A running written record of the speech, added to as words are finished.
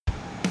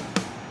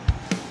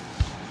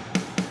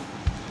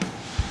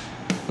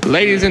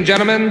Ladies and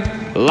gentlemen,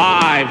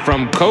 live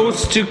from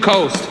coast to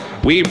coast,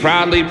 we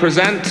proudly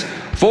present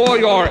For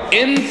Your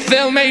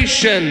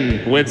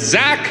Infilmation with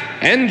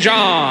Zach and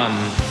John.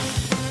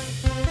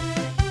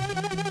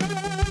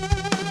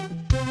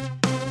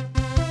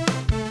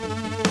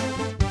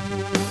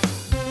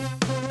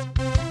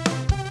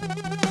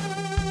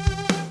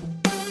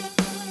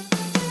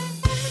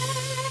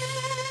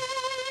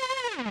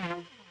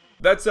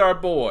 That's our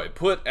boy.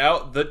 Put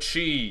out the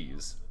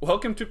cheese.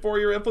 Welcome to For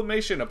Your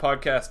Inflammation, a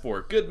podcast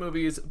for good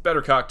movies,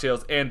 better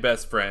cocktails, and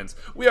best friends.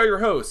 We are your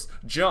hosts,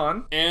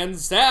 John. And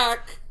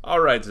Zach.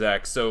 Alright,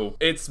 Zach, so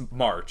it's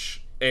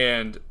March,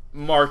 and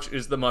March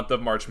is the month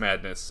of March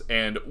Madness,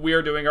 and we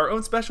are doing our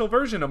own special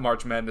version of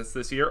March Madness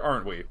this year,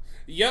 aren't we?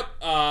 Yep,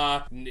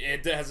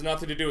 it has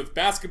nothing to do with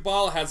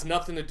basketball, it has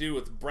nothing to do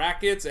with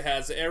brackets, it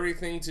has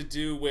everything to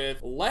do with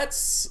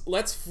let's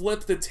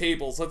flip the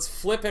tables, let's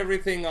flip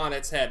everything on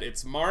its head.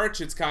 It's March,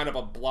 it's kind of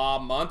a blah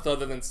month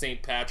other than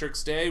St.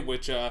 Patrick's Day,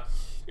 which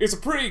is a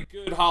pretty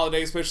good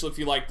holiday, especially if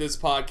you like this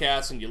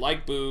podcast and you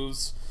like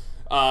booze.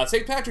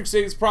 St. Patrick's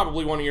Day is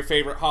probably one of your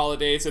favorite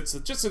holidays. It's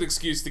just an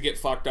excuse to get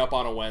fucked up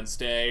on a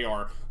Wednesday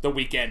or the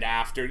weekend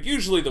after.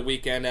 Usually the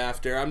weekend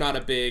after. I'm not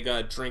a big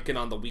drinking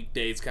on the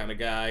weekdays kind of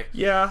guy.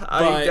 Yeah,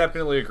 I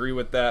definitely agree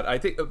with that. I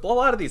think a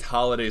lot of these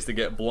holidays that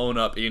get blown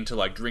up into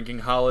like drinking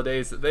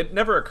holidays, they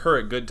never occur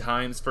at good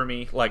times for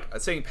me. Like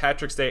St.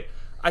 Patrick's Day,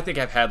 I think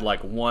I've had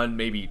like one,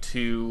 maybe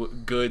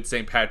two good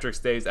St. Patrick's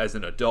Days as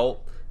an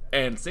adult.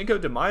 And Cinco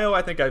de Mayo,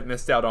 I think I've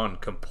missed out on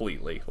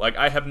completely. Like,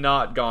 I have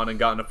not gone and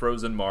gotten a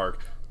frozen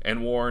mark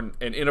and worn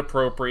an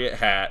inappropriate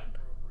hat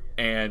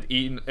and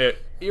eaten an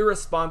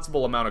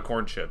irresponsible amount of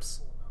corn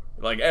chips.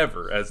 Like,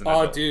 ever, as an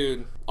adult.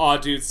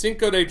 Dude.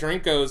 Cinco de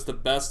Drinko is the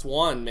best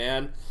one,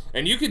 man.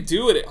 And you could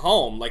do it at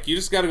home. Like, you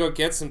just gotta go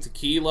get some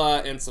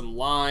tequila and some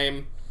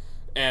lime.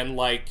 And,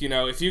 like, you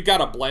know, if you got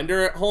a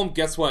blender at home,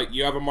 guess what?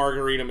 You have a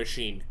margarita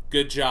machine.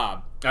 Good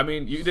job. I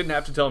mean, you didn't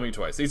have to tell me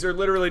twice. These are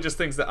literally just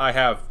things that I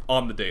have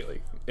on the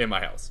daily in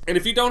my house. And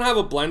if you don't have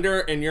a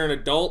blender and you're an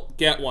adult,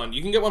 get one.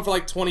 You can get one for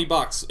like $20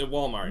 at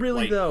Walmart.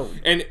 Really, like, though?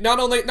 And not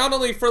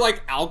only for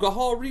like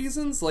alcohol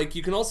reasons, like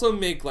you can also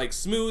make like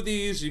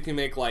smoothies, you can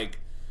make like,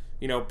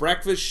 you know,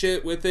 breakfast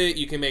shit with it,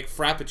 you can make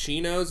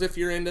frappuccinos if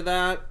you're into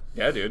that.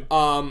 Yeah, dude.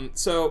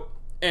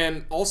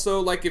 And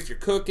also like if you're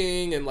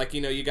cooking and like,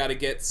 you know, you got to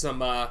get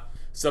some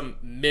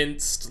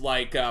minced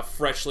like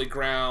freshly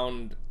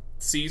ground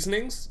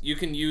seasonings, you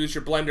can use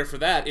your blender for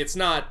that. It's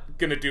not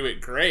gonna do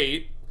it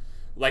great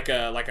like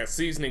a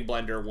seasoning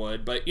blender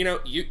would, but you know,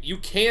 you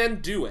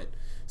can do it.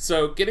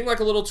 So getting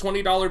like a little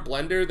 $20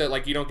 blender that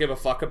like you don't give a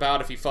fuck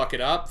about if you fuck it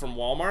up from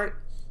Walmart,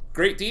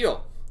 great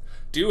deal.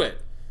 Do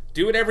it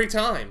every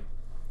time.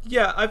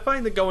 Yeah, I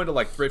find that going to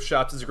like thrift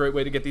shops is a great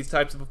way to get these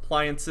types of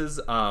appliances.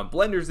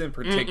 Blenders in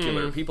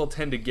particular, people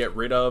tend to get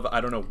rid of.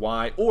 I don't know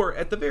why. Or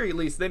at the very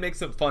least, they make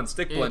some fun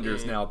stick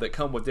blenders now that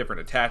come with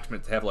different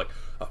attachments. They have like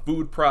a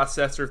food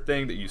processor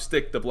thing that you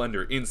stick the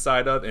blender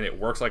inside of and it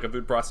works like a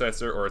food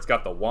processor. Or it's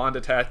got the wand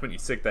attachment. You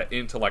stick that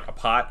into like a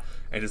pot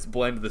and just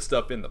blend the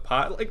stuff in the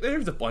pot. Like,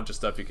 there's a bunch of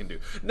stuff you can do.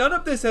 None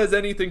of this has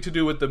anything to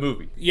do with the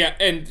movie. Yeah,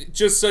 and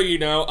just so you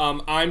know,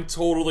 I'm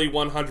totally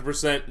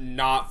 100%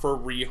 not for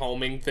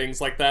rehoming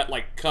things like that,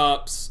 like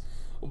cups,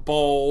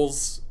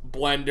 bowls,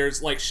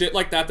 blenders, like shit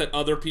like that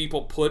other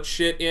people put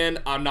shit in.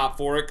 I'm not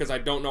for it because I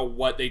don't know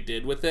what they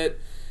did with it.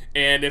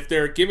 And if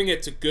they're giving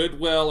it to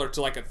Goodwill or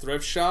to like a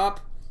thrift shop,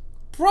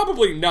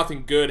 probably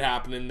nothing good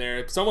happened in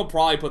there. Someone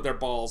probably put their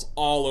balls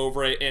all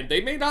over it, and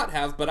they may not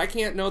have, but I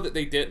can't know that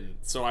they didn't,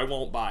 so I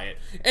won't buy it.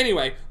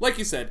 Anyway, like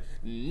you said,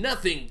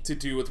 nothing to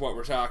do with what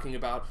we're talking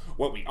about.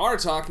 What we are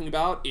talking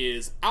about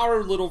is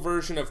our little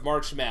version of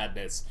March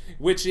Madness,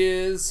 which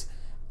is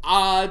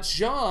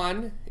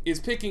John is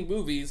picking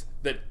movies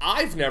that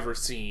I've never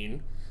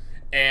seen,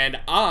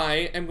 and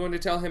I am going to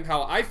tell him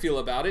how I feel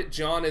about it.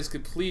 John has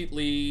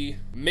completely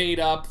made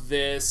up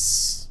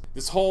this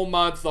whole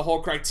month, the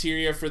whole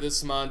criteria for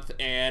this month,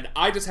 and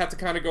I just have to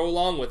kind of go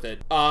along with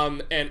it.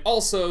 And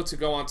also, to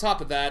go on top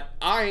of that,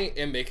 I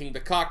am making the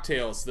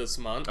cocktails this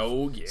month.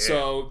 Oh, yeah.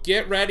 So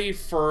get ready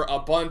for a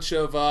bunch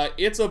of,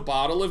 it's a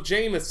bottle of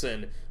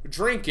Jameson.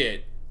 Drink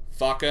it,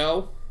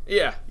 fucko.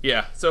 Yeah.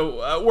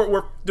 So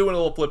we're doing a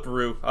little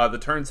flipperoo.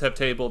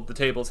 The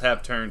tables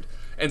have turned.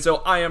 And so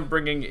I am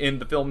bringing in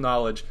the film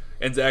knowledge,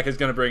 and Zach is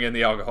going to bring in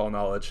the alcohol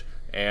knowledge.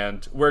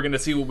 And we're going to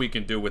see what we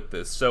can do with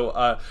this.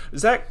 So,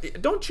 Zach,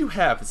 don't you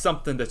have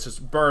something that's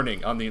just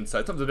burning on the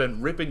inside? Something that's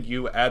been ripping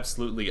you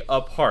absolutely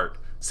apart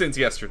since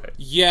yesterday?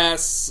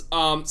 Yes.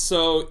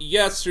 So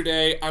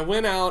yesterday, I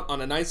went out on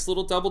a nice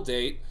little double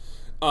date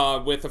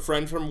with a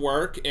friend from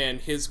work and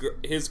his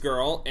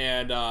girl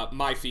and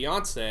my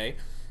fiance.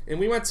 And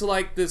we went to,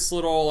 like, this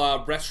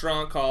little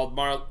restaurant called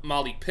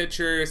Molly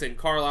Pitchers in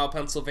Carlisle,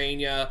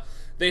 Pennsylvania.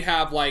 They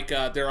have, like,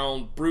 their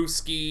own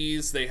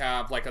brewskis. They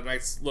have, like, a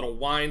nice little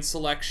wine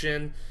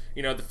selection.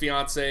 You know, the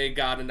fiance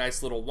got a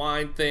nice little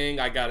wine thing.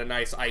 I got a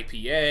nice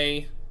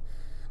IPA.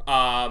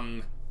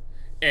 And,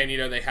 you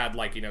know, they had,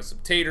 like, you know, some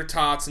tater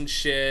tots and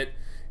shit.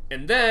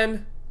 And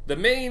then the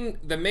main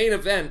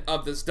event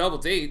of this double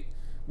date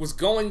was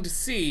going to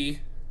see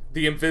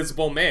The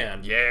Invisible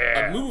Man.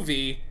 Yeah. A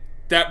movie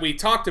that we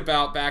talked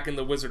about back in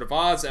the Wizard of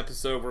Oz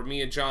episode where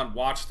me and John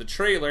watched the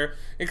trailer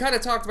and kind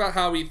of talked about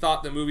how we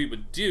thought the movie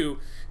would do.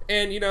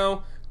 And, you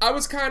know, I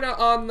was kind of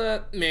on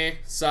the meh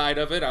side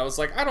of it. I was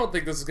like, I don't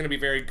think this is going to be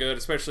very good,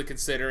 especially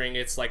considering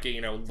it's like a,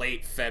 you know,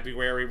 late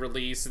February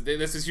release.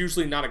 This is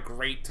usually not a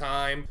great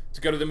time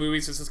to go to the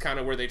movies. This is kind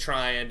of where they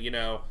try and, you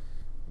know,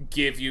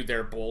 give you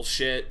their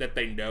bullshit that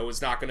they know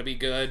is not going to be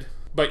good.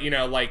 But, you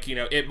know, like, you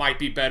know, it might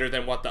be better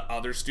than what the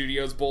other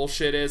studio's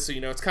bullshit is. So,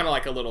 you know, it's kind of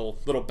like a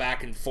little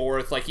back and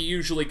forth. Like, you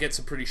usually get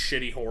some pretty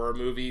shitty horror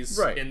movies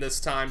in this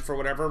time for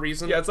whatever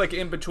reason. Yeah, it's like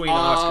in between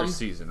Oscar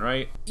season,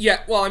 right?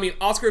 Yeah, well, I mean,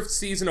 Oscar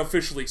season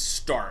officially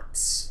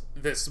starts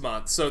this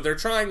month. So they're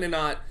trying to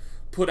not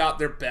put out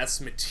their best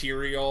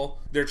material.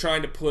 They're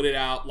trying to put it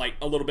out, like,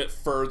 a little bit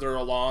further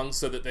along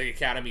so that the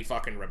Academy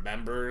fucking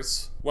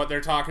remembers what they're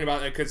talking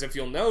about. Because if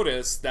you'll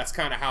notice, that's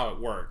kind of how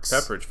it works.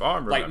 Pepperidge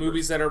Farm remembers. Like,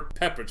 movies that are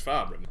Pepperidge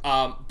Farm.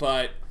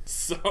 But,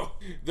 so,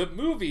 the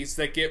movies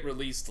that get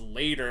released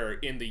later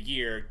in the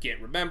year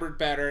get remembered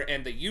better,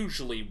 and they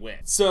usually win.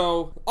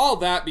 So, all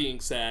that being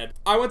said,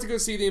 I went to go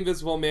see The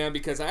Invisible Man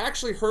because I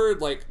actually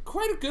heard, like,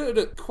 quite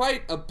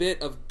a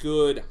bit of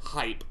good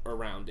hype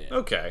around it.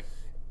 Okay.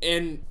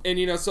 And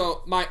you know,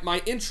 so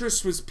my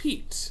interest was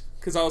piqued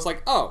because I was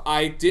like, oh,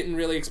 I didn't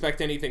really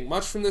expect anything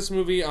much from this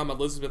movie.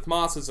 Elizabeth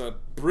Moss is a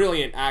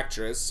brilliant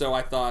actress, so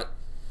I thought,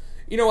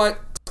 you know what,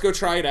 let's go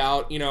try it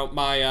out. You know,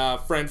 my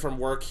friend from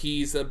work,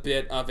 he's a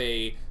bit of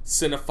a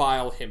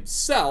cinephile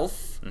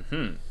himself.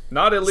 Mm-hmm.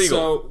 Not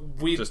illegal.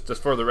 So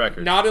just for the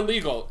record. Not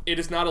illegal. It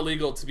is not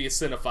illegal to be a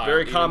cinephile.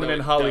 Very common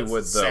in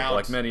Hollywood, though,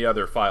 like many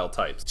other file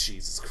types.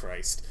 Jesus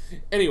Christ.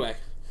 Anyway,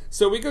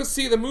 so we go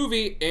see the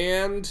movie,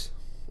 and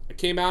I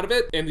came out of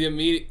it, and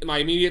my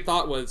immediate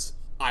thought was,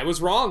 I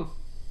was wrong.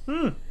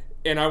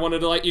 And I wanted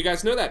to let you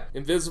guys know that.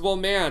 Invisible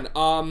Man,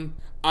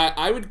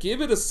 I would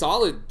give it a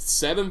solid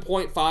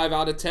 7.5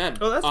 out of 10.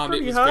 Oh, that's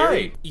pretty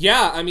high.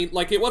 Yeah, I mean,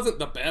 like, it wasn't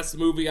the best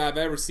movie I've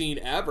ever seen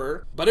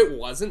ever, but it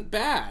wasn't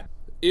bad.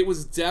 It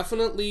was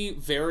definitely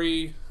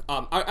very,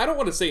 I don't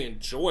want to say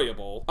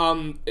enjoyable.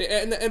 And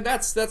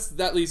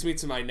that leads me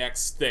to my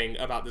next thing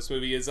about this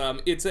movie is,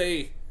 it's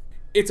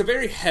a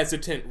very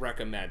hesitant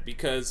recommend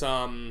because,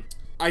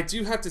 I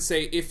do have to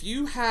say, if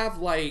you have,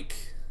 like,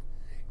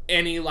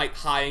 any, like,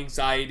 high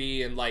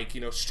anxiety and, like, you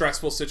know,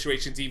 stressful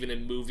situations even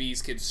in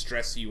movies can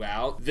stress you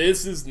out,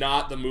 this is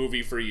not the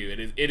movie for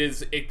you. It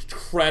is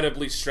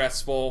incredibly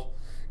stressful.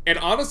 And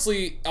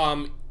honestly,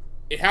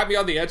 it had me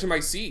on the edge of my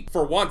seat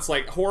for once.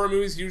 Like, horror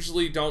movies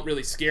usually don't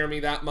really scare me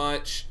that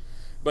much,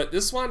 but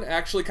this one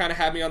actually kind of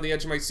had me on the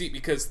edge of my seat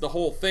because the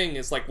whole thing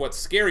is, like, what's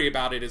scary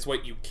about it is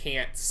what you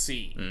can't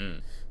see.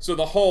 So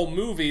the whole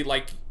movie,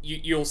 like,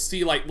 you'll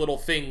see, like, little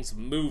things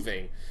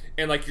moving.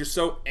 And, like, you're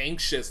so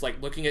anxious,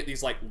 like, looking at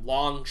these, like,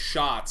 long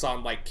shots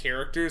on, like,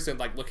 characters and,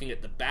 like, looking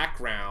at the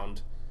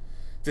background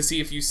to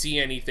see if you see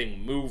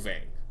anything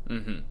moving.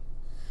 Mm-hmm.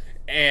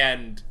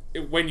 And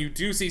when you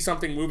do see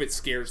something move, it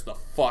scares the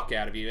fuck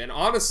out of you. And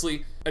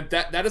honestly,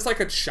 that is, like,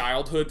 a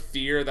childhood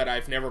fear that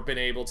I've never been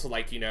able to,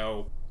 like, you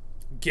know,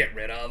 get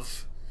rid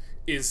of.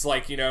 Is,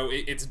 like, you know,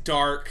 it's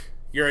dark.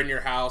 You're in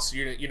your house,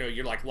 you know,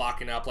 you're, like,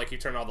 locking up, like, you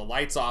turn all the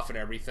lights off and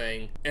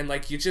everything, and,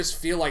 like, you just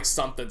feel like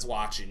something's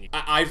watching you.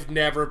 I've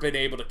never been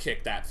able to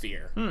kick that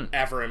fear,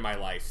 ever in my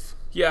life.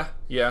 Yeah,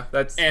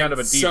 that's kind of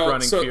a deep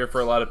running fear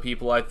for a lot of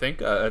people, I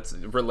think. It's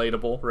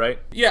relatable, right?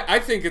 Yeah, I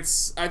think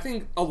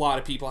a lot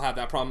of people have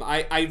that problem.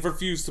 I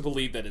refuse to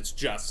believe that it's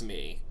just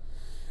me.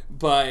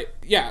 But,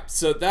 yeah,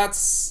 so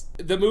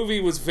the movie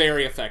was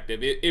very effective.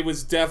 It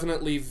was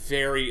definitely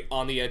very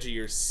on the edge of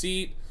your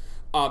seat.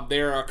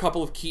 There are a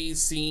couple of key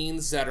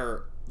scenes that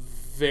are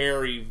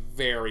very,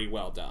 very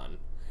well done.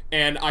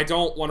 And I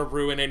don't want to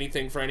ruin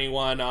anything for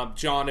anyone.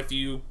 John, if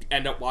you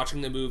end up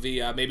watching the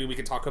movie, maybe we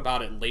can talk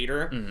about it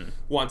later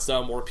once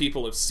more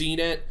people have seen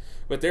it.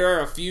 But there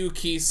are a few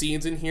key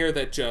scenes in here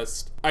that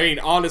just, I mean,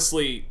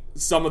 honestly,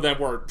 some of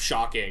them were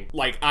shocking.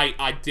 Like,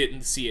 I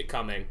didn't see it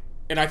coming.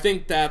 And I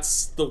think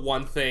that's the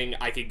one thing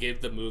I could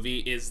give the movie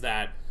is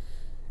that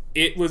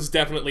it was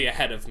definitely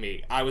ahead of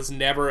me. I was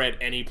never at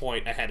any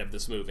point ahead of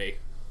this movie.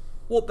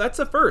 Well, that's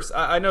a first.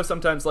 I know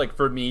sometimes, like,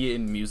 for me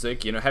in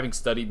music, you know, having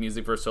studied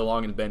music for so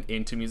long and been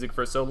into music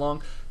for so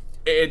long,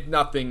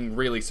 nothing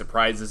really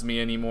surprises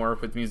me anymore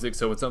with music.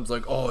 So when someone's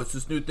like, oh, it's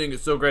this new thing,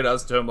 it's so great, I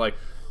was to them like,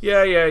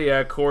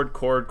 yeah, chord,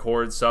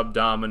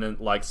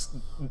 subdominant, like,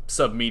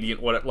 submediant,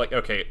 what, like,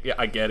 okay, yeah,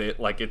 I get it,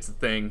 like, it's a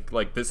thing,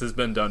 like, this has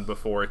been done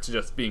before, it's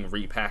just being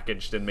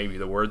repackaged and maybe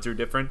the words are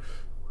different.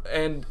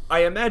 And I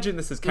imagine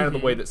this is kind of the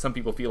way that some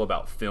people feel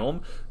about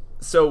film.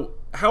 So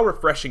how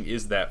refreshing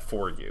is that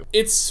for you?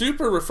 It's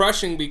super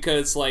refreshing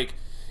because, like,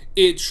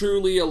 it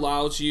truly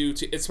allows you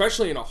to,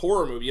 especially in a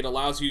horror movie, it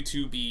allows you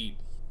to be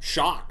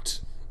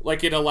shocked.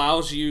 Like, it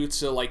allows you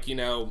to, like, you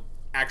know,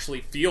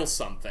 actually feel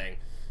something.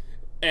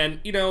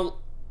 And, you know,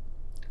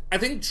 I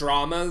think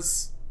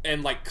dramas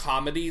and, like,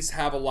 comedies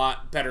have a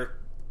lot better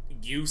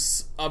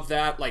use of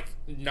that. Like,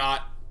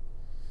 not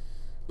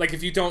like,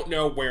 if you don't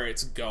know where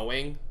it's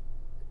going,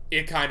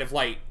 it kind of,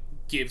 like,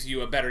 gives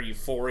you a better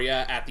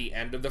euphoria at the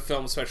end of the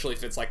film, especially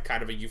if it's, like,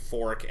 kind of a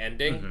euphoric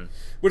ending.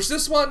 Which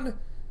this one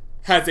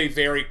has a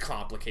very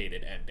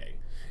complicated ending.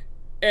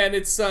 And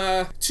it's,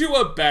 to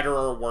a better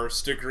or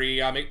worse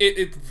degree. I mean,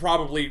 it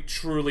probably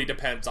truly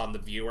depends on the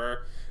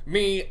viewer.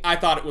 Me, I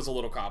thought it was a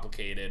little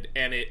complicated,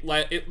 and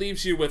it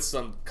leaves you with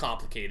some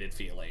complicated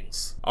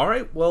feelings. All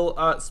right,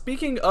 well,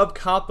 speaking of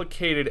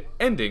complicated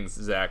endings,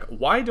 Zach,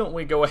 why don't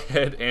we go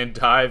ahead and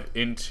dive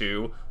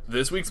into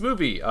this week's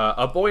movie,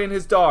 A Boy and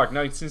His Dog,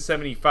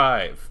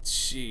 1975.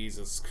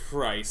 Jesus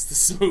Christ,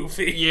 this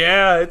movie.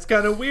 Yeah, it's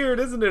kind of weird,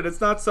 isn't it? It's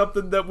not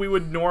something that we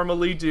would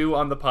normally do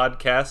on the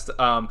podcast.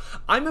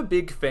 I'm a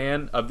big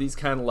fan of these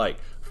kind of, like,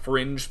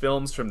 fringe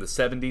films from the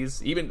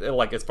 70s, even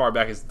like as far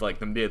back as like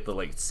the mid to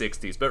late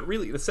 60s, but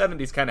really the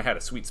 70s kind of had a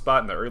sweet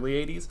spot in the early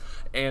 80s.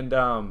 And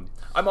I'm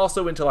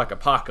also into like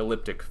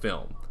apocalyptic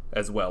film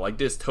as well, like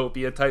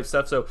dystopia type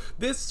stuff, so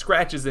this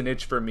scratches an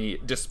itch for me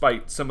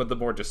despite some of the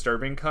more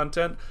disturbing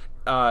content.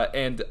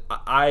 And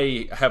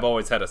I have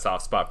always had a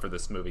soft spot for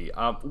this movie.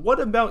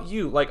 What about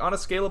you? Like, on a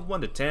scale of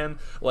 1 to 10,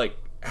 like,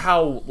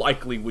 how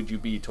likely would you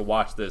be to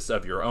watch this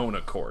of your own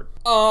accord?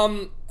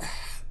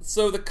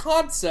 So the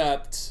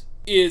concept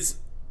is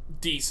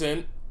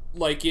decent.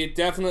 Like, it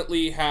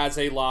definitely has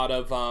a lot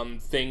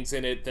of things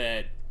in it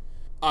that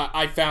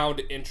I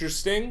found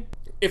interesting.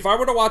 If I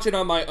were to watch it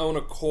on my own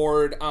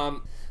accord,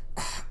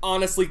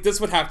 honestly,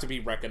 this would have to be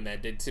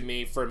recommended to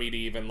me for me to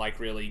even, like,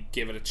 really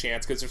give it a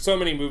chance, because there's so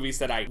many movies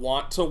that I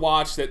want to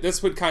watch that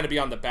this would kind of be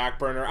on the back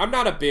burner. I'm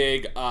not a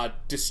big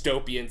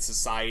dystopian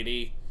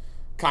society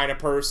kind of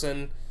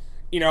person.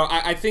 You know,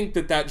 I think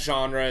that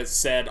genre has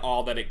said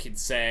all that it can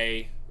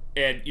say,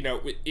 and, you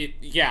know,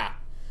 yeah,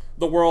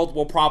 the world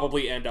will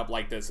probably end up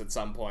like this at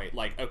some point.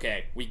 Like,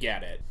 okay, we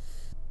get it.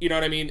 You know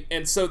what I mean?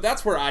 And so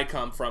that's where I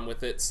come from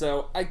with it.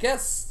 So I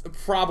guess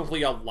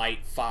probably a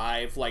light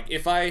 5. Like,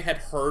 if I had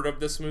heard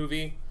of this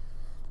movie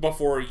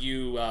before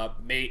you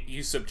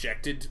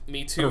subjected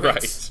me to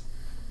it,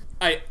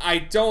 I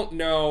don't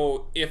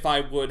know if I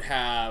would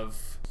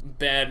have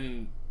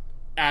been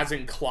as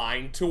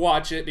inclined to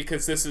watch it,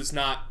 because this is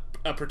not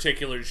a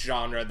particular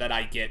genre that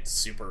I get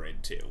super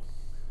into.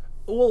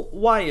 Well,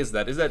 why is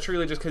that? Is that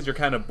truly just because you're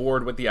kind of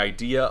bored with the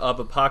idea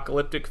of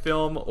apocalyptic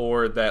film,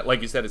 or that,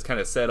 like you said, it's kind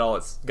of said all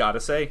it's got to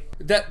say?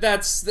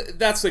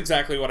 That's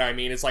exactly what I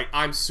mean. It's like,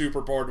 I'm super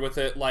bored with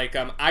it. Like,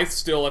 I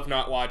still have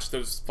not watched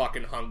those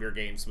fucking Hunger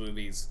Games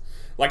movies.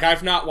 Like,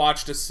 I've not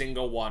watched a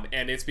single one,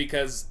 and it's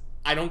because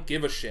I don't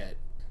give a shit.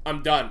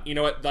 I'm done. You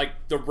know what?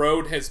 Like, The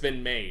Road has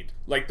been made.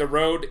 Like, The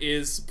Road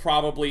is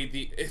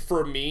probably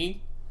for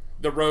me,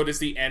 The Road is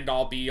the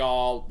end-all,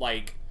 be-all,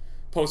 like,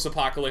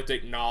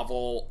 post-apocalyptic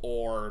novel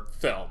or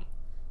film.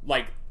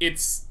 Like,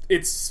 it's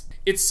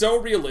so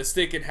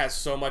realistic. It has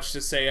so much to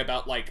say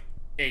about, like,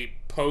 a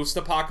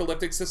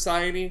post-apocalyptic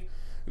society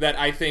that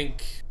I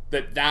think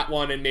that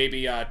one, and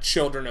maybe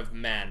Children of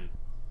Men,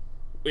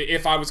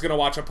 if I was gonna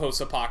watch a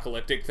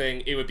post-apocalyptic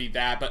thing, it would be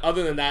that. But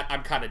other than that,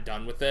 I'm kind of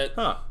done with it.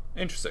 Huh.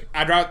 Interesting.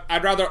 I'd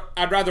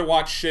rather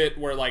watch shit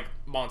where, like,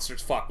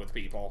 monsters fuck with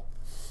people.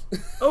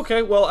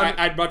 Okay, well,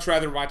 I'd much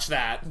rather watch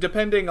that.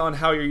 Depending on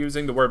how you're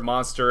using the word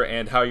monster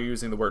and how you're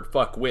using the word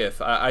fuck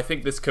with, I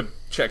think this could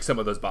check some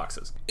of those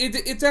boxes.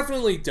 It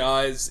definitely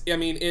does. I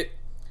mean, it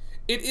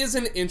is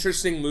an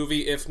interesting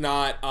movie, if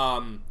not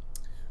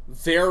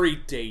very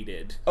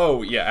dated.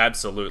 Oh, yeah,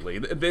 absolutely.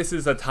 This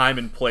is a time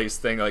and place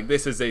thing. Like,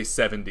 this is a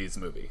 70s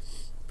movie,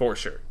 for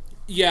sure.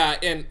 Yeah,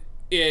 and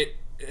it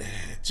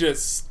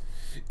just...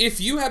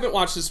 If you haven't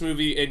watched this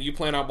movie and you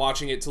plan on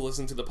watching it to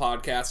listen to the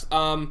podcast,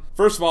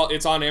 first of all,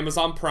 it's on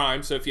Amazon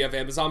Prime, so if you have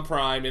Amazon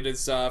Prime, it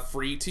is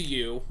free to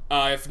you.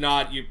 If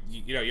not, you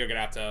know, you're gonna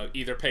have to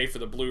either pay for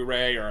the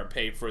Blu-ray or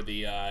pay for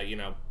the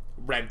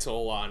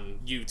rental on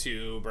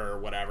YouTube or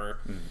whatever.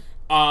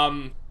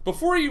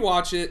 Before you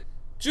watch it,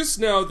 just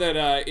know that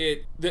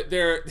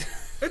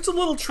it's a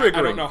little triggering.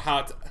 I don't know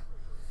how to...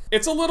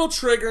 It's a little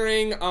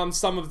triggering.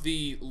 Some of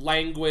the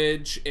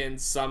language and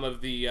some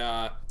of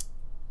the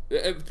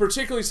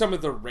particularly some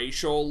of the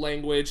racial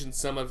language and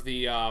some of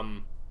the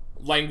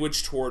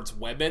language towards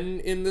women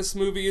in this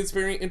movie is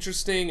very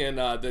interesting, and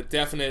the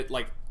definite,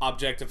 like,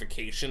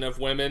 objectification of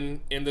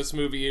women in this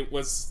movie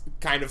was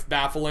kind of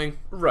baffling.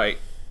 Right.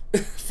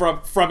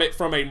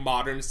 from a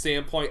modern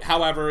standpoint.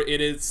 However,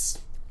 it is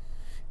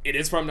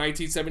from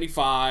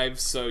 1975,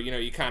 so, you know,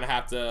 you kind of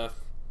have to,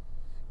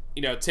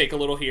 you know, take a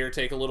little here,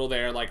 take a little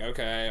there, like,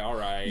 okay, all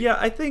right. Yeah,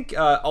 I think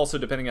also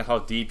depending on how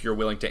deep you're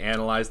willing to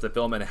analyze the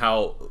film and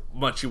how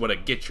much you want to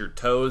get your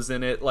toes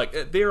in it,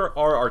 like, there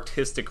are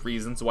artistic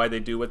reasons why they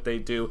do what they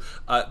do.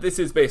 This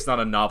is based on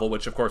a novel,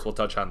 which of course we'll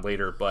touch on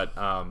later, but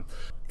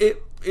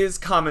it is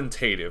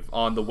commentative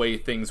on the way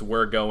things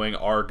are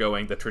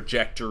going, the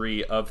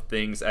trajectory of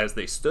things as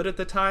they stood at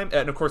the time,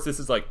 and of course this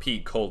is like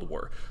peak Cold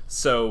War,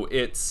 so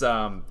it's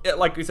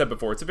like we said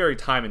before, it's a very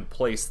time and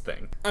place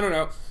thing. I don't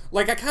know,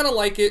 like, I kind of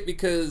like it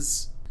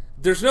because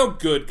there's no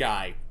good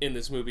guy in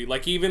this movie.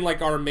 Like, even,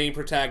 like, our main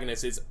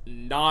protagonist is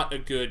not a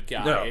good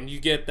guy. No. And you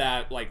get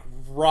that, like,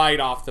 right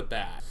off the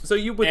bat. So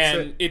you would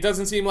say... And it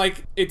doesn't seem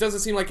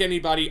like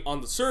anybody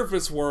on the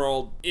surface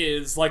world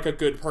is, like, a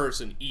good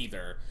person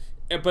either.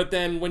 But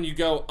then when you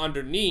go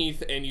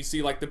underneath and you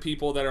see, like, the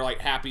people that are,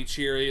 like, happy,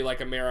 cheery,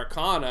 like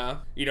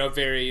Americana, you know,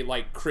 very,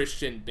 like,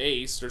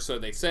 Christian-based, or so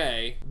they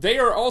say, they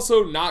are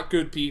also not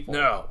good people.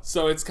 No.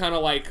 So it's kind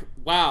of like,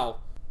 wow.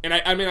 And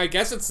I mean, I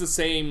guess it's the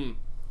same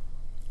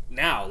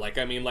now. Like,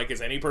 I mean, like,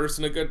 is any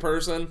person a good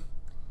person?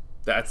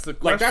 That's the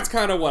question. Like, that's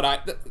kind of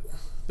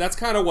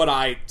what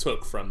I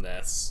took from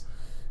this.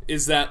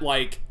 Is that,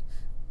 like,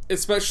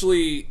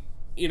 especially,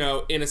 you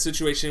know, in a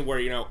situation where,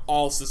 you know,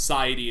 all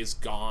society is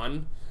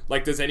gone,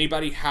 like, does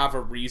anybody have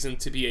a reason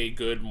to be a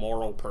good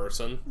moral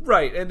person?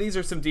 Right, and these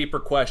are some deeper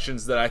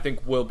questions that I think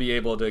we'll be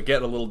able to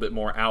get a little bit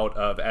more out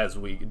of as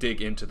we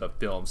dig into the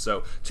film.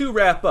 So, to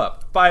wrap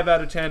up, 5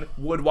 out of 10,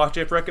 would watch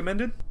if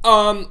recommended?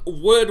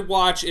 Would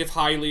watch if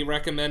highly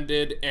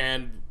recommended,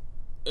 and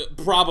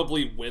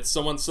probably with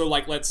someone. So,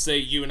 like, let's say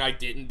you and I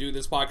didn't do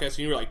this podcast, and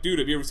you were like, dude,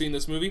 have you ever seen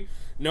this movie?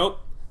 Nope.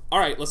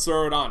 Alright, let's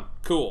throw it on.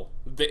 Cool.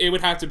 It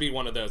would have to be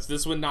one of those.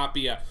 This would not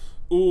be a...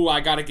 ooh, I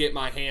gotta get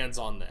my hands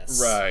on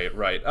this.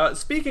 Right.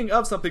 Speaking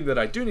of something that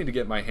I do need to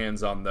get my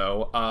hands on,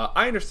 though,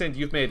 I understand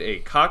you've made a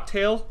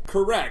cocktail.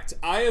 Correct.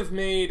 I have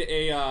made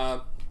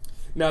a,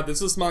 now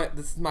this is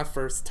my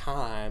first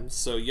time,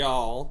 so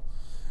y'all,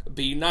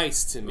 be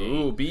nice to me.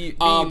 Ooh, be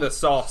the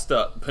sauced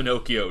up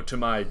Pinocchio to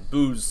my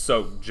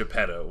booze-soaked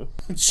Geppetto.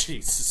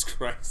 Jesus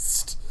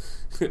Christ.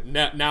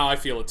 now I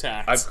feel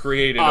attacked. I've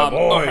created a boy.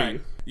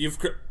 Alright.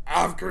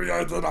 I've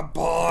created a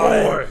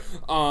boy.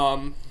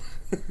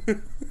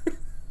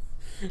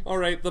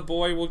 Alright, the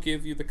boy will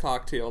give you the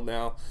cocktail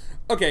now.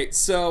 Okay,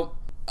 so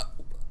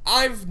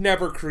I've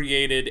never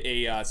created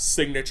a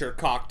signature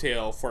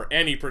cocktail for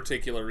any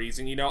particular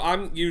reason. You know,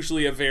 I'm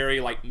usually a very,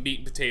 like, meat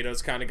and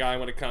potatoes kind of guy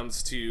when it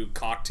comes to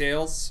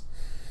cocktails.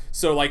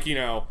 So, like, you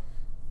know,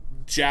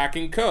 Jack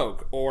and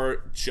Coke,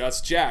 or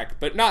just Jack,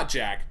 but not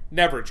Jack,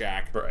 never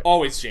Jack, right.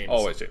 Always Jameson.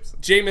 Always Jameson.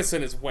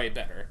 Jameson is way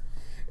better.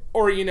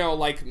 Or, you know,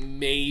 like,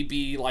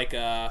 maybe, like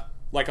a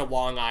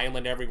Long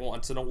Island every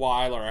once in a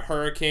while, or a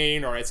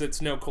Hurricane, or as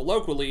it's known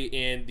colloquially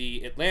in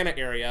the Atlanta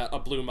area, a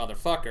Blue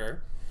Motherfucker.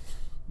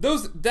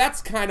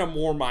 That's kind of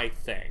more my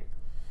thing.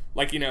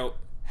 Like, you know,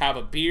 have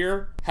a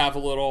beer, have a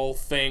little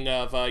thing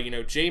of, you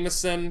know,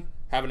 Jameson,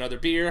 have another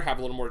beer, have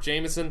a little more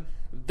Jameson.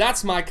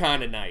 That's my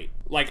kind of night.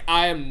 Like,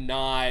 I am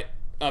not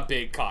a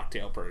big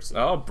cocktail person.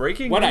 Oh,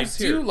 breaking what news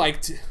I here. do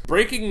like to...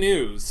 Breaking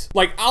news.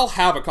 Like, I'll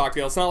have a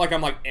cocktail. It's not like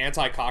I'm, like,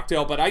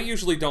 anti-cocktail, but I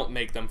usually don't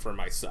make them for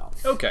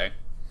myself. Okay.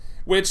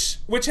 Which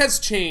has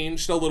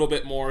changed a little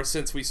bit more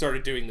since we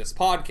started doing this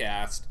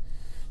podcast.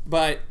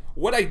 But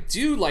what I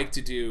do like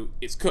to do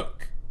is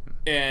cook.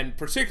 And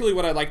particularly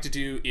what I like to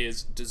do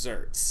is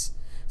desserts.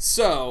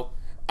 So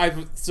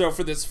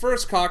for this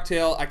first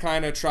cocktail, I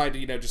kind of tried to,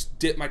 you know, just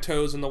dip my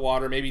toes in the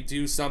water, maybe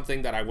do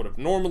something that I would have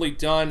normally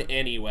done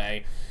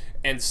anyway.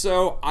 And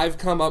so I've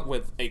come up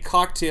with a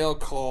cocktail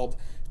called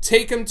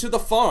Take 'Em to the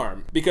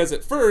Farm. Because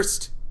at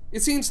first,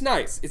 it seems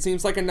nice. It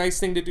seems like a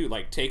nice thing to do,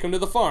 like, take 'em to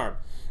the farm.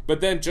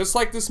 But then, just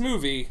like this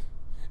movie,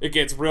 it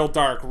gets real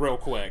dark real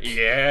quick.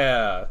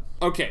 Yeah.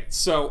 Okay,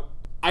 so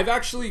I've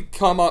actually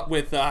come up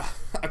with a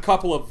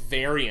couple of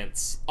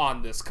variants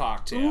on this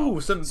cocktail.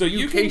 Ooh, some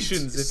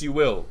mutations, if you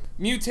will.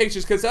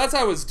 Mutations, because as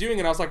I was doing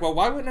it, I was like, well,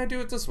 why wouldn't I do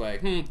it this way?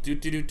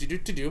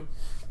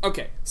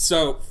 Okay,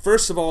 so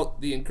first of all,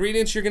 the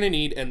ingredients you're going to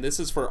need, and this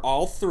is for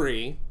all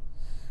 3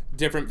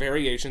 different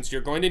variations,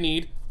 you're going to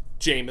need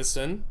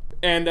Jameson,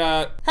 and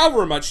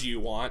however much you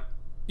want.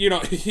 You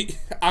know,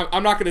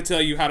 I'm not going to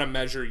tell you how to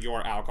measure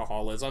your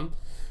alcoholism.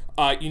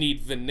 You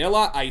need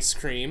vanilla ice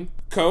cream,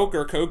 Coke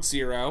or Coke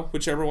Zero,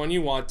 whichever one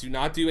you want. Do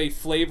not do a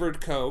flavored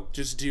Coke,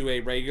 just do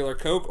a regular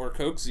Coke or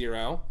Coke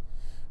Zero.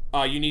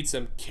 You need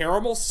some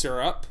caramel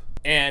syrup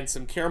and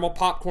some caramel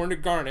popcorn to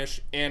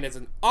garnish, and as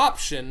an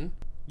option,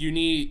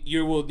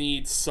 you will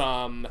need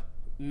some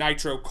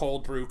nitro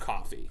cold brew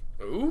coffee.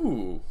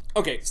 Ooh.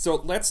 Okay,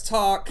 so let's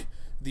talk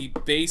the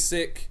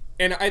basic...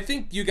 And I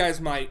think you guys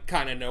might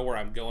kind of know where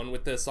I'm going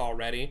with this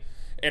already.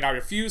 And I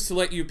refuse to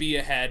let you be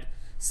ahead.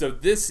 So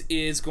this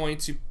is going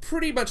to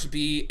pretty much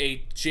be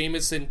a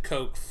Jameson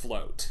Coke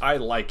float. I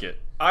like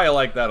it. I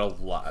like that a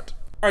lot.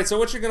 Alright, so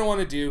what you're going to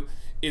want to do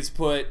is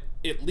put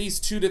at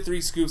least 2 to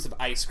 3 scoops of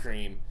ice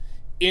cream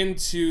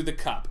into the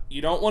cup.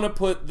 You don't want to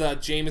put the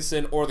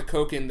Jameson or the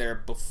Coke in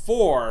there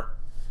before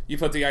you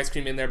put the ice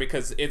cream in there,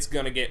 because it's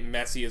going to get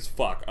messy as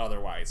fuck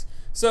otherwise.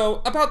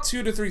 So about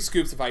 2 to 3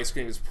 scoops of ice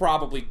cream is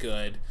probably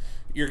good.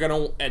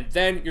 And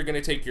then you're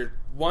gonna take your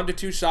 1 to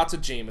 2 shots of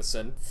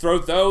Jameson, throw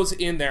those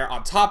in there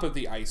on top of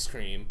the ice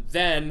cream,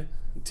 then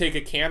take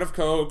a can of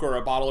Coke or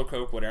a bottle of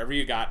Coke, whatever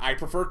you got. I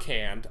prefer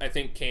canned. I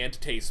think canned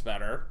tastes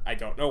better. I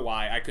don't know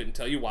why. I couldn't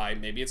tell you why.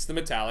 Maybe it's the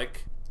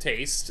metallic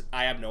taste.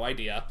 I have no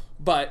idea.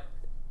 But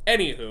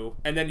anywho,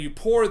 and then you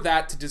pour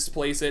that to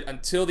displace it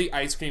until the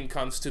ice cream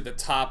comes to the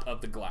top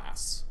of the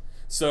glass.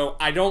 So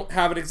I don't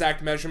have an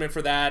exact measurement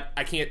for that.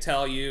 I can't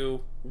tell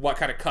you what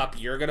kind of cup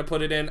you're going to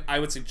put it in. I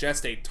would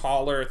suggest a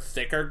taller,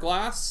 thicker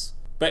glass.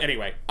 But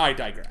anyway, I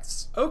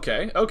digress.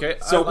 Okay.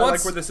 So I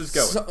like where this is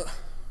going.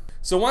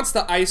 So once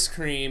the ice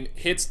cream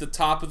hits the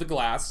top of the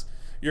glass,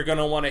 you're going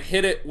to want to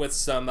hit it with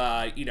some,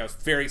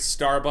 very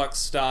Starbucks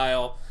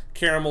style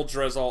caramel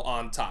drizzle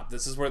on top.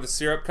 This is where the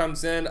syrup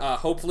comes in.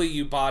 Hopefully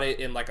you bought it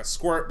in like a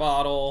squirt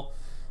bottle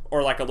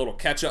or like a little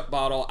ketchup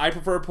bottle. I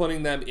prefer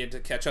putting them into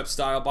ketchup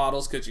style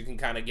bottles because you can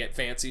kind of get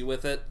fancy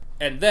with it.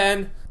 And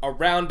then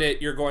around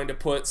it, you're going to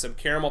put some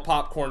caramel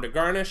popcorn to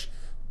garnish.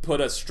 Put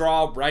a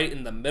straw right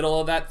in the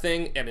middle of that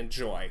thing and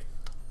enjoy.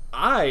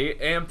 I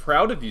am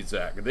proud of you,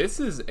 Zach. This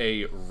is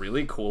a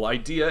really cool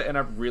idea, and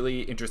I'm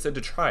really interested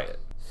to try it.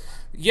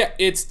 Yeah,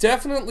 it's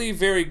definitely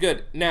very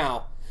good.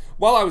 Now,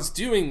 while I was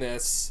doing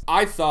this,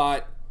 I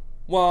thought,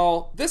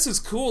 well, this is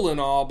cool and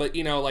all, but,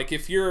 like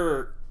if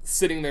you're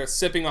sitting there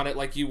sipping on it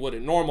like you would a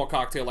normal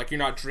cocktail, like you're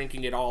not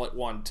drinking it all at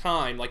one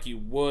time like you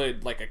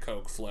would like a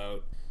Coke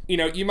float,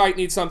 you might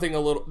need something a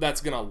little that's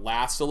going to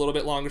last a little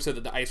bit longer so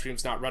that the ice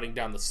cream's not running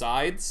down the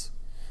sides.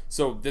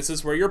 So this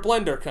is where your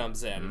blender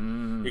comes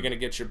in. You're going to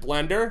get your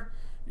blender.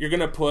 You're going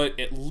to put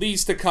at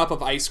least a cup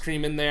of ice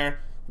cream in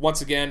there.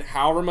 Once again,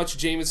 however much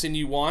Jameson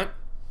you want.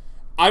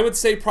 I would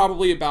say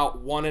probably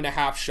about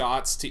 1.5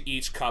 shots to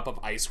each cup of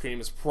ice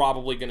cream is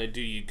probably going to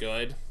do you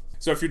good.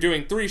 So if you're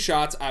doing 3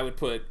 shots, I would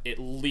put at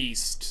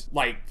least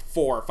like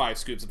 4 or 5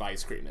 scoops of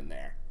ice cream in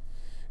there.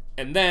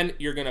 And then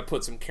you're going to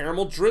put some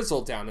caramel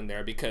drizzle down in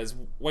there because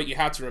what you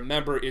have to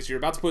remember is you're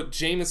about to put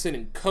Jameson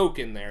and Coke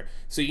in there.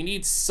 So you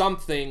need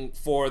something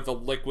for the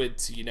liquid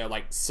to,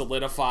 like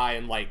solidify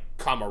and like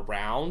come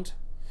around.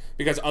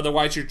 Because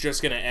otherwise you're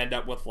just going to end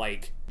up with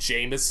like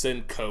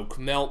Jameson Coke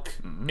milk.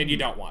 And you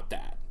don't want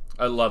that.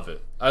 I love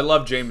it. I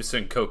love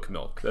Jameson Coke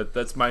milk.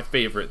 That's my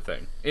favorite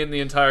thing in the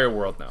entire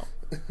world now.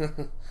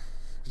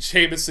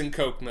 Jameson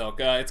Coke milk.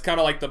 It's kind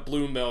of like the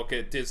blue milk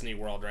at Disney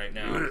World right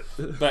now.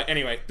 But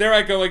anyway, there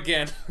I go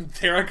again.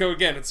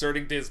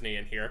 Inserting Disney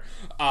in here.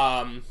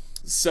 And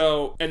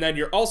then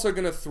you're also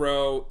going to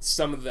throw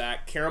some of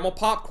that caramel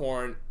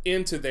popcorn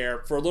into there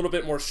for a little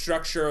bit more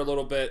structure, a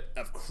little bit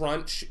of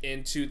crunch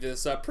into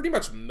this pretty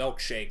much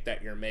milkshake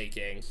that you're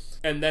making.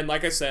 And then,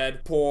 like I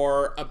said,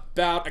 pour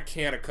about a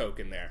can of Coke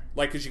in there.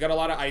 Because you got a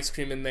lot of ice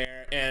cream in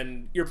there,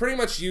 and you're pretty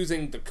much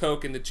using the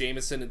Coke and the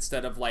Jameson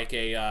instead of like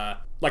a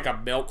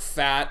milk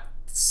fat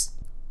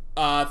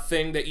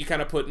thing that you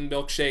kind of put in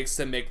milkshakes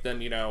to make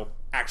them,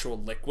 actual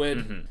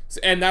liquid.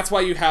 And that's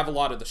why you have a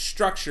lot of the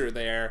structure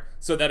there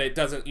so that it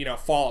doesn't,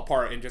 fall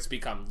apart and just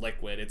become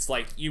liquid. It's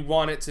like you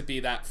want it to be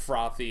that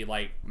frothy,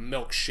 like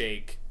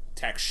milkshake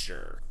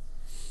texture.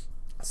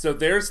 So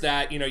there's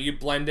that, you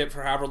blend it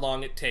for however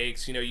long it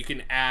takes. You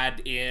can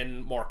add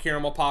in more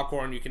caramel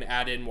popcorn, you can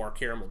add in more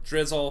caramel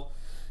drizzle.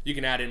 You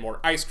can add in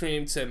more ice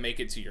cream to make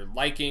it to your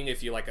liking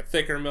if you like a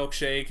thicker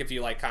milkshake, if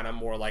you like kind of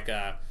more like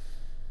a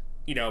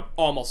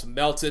almost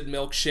melted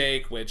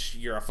milkshake, which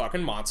you're a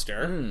fucking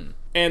monster.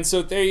 And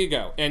so there you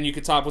go. And you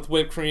could top with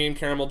whipped cream,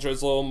 caramel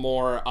drizzle,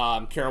 more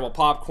caramel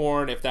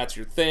popcorn if that's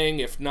your thing.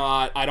 If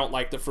not, I don't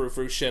like the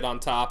frou-frou shit on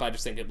top. I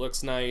just think it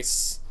looks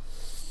nice.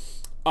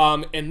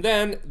 And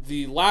then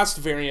the last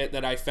variant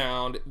that I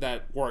found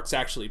that works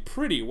actually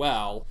pretty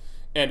well,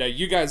 and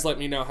you guys let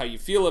me know how you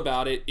feel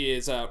about it,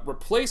 is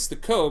replace the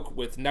Coke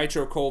with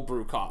nitro cold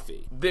brew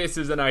coffee. This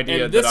is an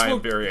idea that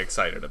I'm very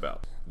excited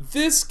about.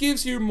 This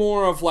gives you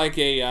more of like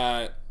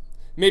a,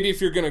 maybe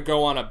if you're going to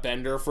go on a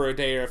bender for a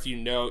day, or if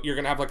you're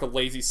going to have like a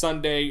lazy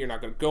Sunday, you're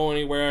not going to go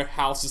anywhere,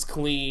 house is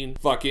clean,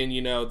 fucking,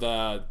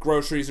 the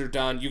groceries are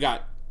done,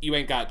 you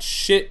ain't got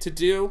shit to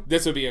do,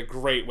 this would be a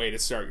great way to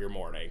start your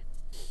morning.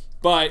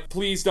 But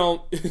please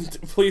don't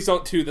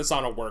do this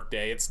on a work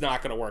day. It's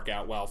not going to work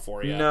out well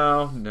for you.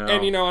 No. And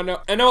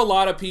I know a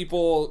lot of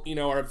people,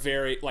 are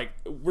very,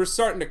 we're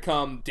starting to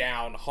come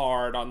down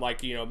hard on,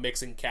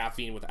 mixing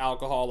caffeine with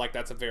alcohol.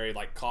 That's a very,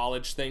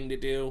 college thing to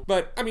do.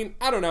 But,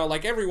 I don't know.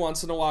 Every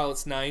once in a while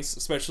it's nice,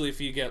 especially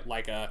if you get,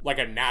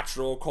 a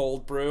natural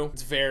cold brew.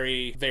 It's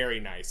very,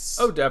 very nice.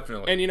 Oh,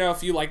 definitely. And,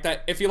 if you like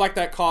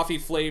that coffee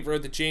flavor,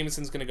 the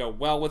Jameson's going to go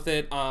well with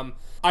it.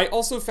 I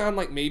also found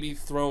maybe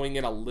throwing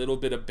in a little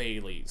bit of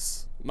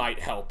Bailey's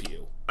might help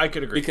you. I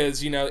could agree.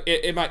 Because,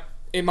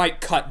 it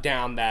might cut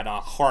down that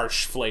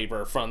harsh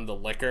flavor from the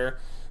liquor.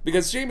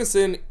 Because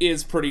Jameson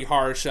is pretty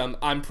harsh.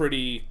 I'm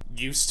pretty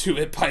used to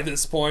it by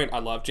this point. I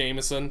love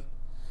Jameson.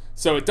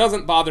 So it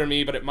doesn't bother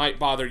me, but it might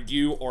bother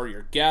you or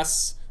your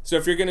guests. So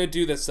if you're going to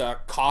do this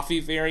coffee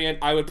variant,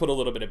 I would put a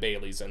little bit of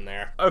Bailey's in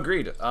there.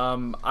 Agreed.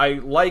 I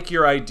like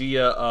your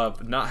idea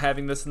of not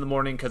having this in the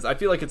morning because I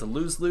feel like it's a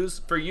lose-lose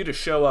for you to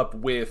show up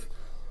with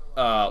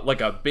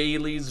a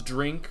Bailey's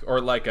drink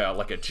or like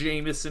a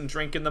Jameson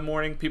drink in the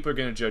morning. People are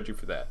going to judge you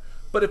for that.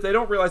 But if they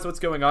don't realize what's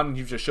going on and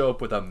you just show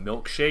up with a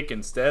milkshake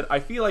instead, I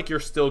feel like you're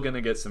still going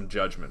to get some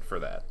judgment for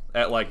that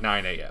at like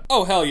 9 a.m.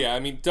 Oh hell yeah! I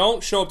mean,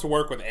 don't show up to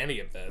work with any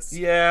of this.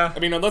 Yeah. I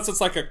mean, unless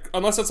it's like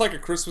a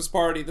Christmas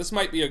party. This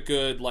might be a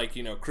good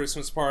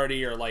Christmas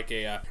party or like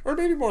or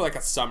maybe more like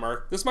a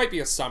summer. This might be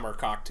a summer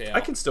cocktail.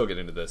 I can still get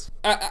into this.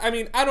 I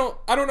mean, I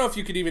don't know if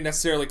you could even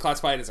necessarily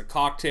classify it as a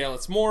cocktail.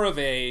 It's more of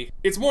a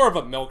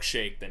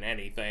milkshake than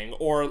anything.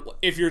 Or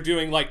if you're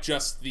doing like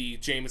just the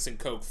Jameson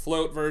Coke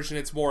float version,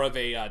 it's more of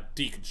a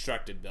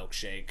deconstructed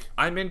milkshake.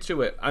 I'm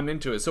into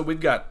it. So we've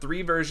got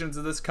 3 versions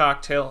of this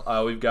cocktail.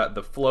 We've got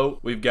the float.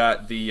 We've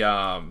got the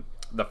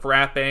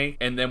frappe,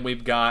 and then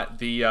we've got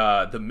the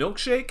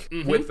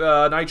milkshake with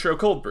nitro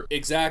cold brew.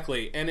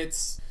 Exactly, and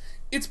it's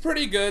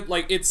pretty good.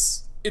 Like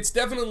it's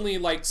definitely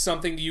like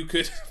something you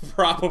could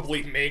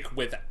probably make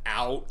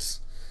without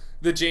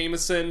the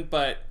Jameson,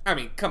 but I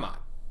mean, come on.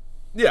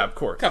 Yeah, of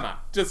course. Come on,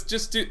 just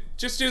do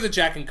the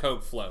Jack and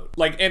Coke float.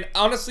 Like, and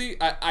honestly,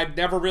 I've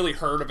never really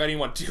heard of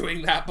anyone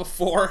doing that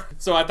before,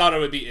 so I thought it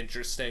would be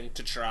interesting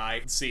to try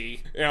and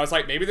see. And I was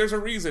like, maybe there's a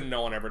reason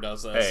no one ever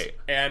does this. Hey.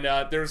 And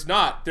there's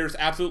not. There's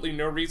absolutely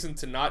no reason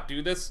to not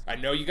do this. I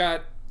know you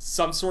got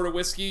some sort of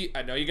whiskey,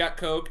 I know you got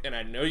Coke, and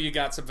I know you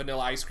got some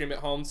vanilla ice cream at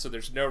home, so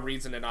there's no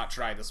reason to not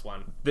try this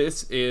one.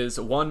 This is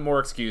one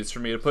more excuse for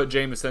me to put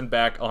Jameson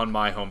back on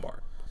my home bar.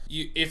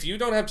 If you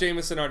don't have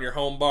Jameson on your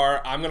home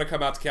bar, I'm going to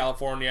come out to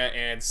California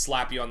and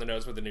slap you on the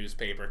nose with a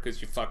newspaper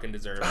because you fucking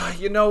deserve it.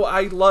 You know,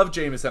 I love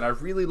Jameson. I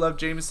really love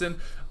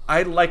Jameson.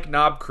 I like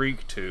Knob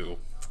Creek, too.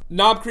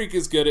 Knob Creek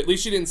is good. At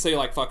least you didn't say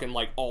like fucking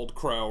like Old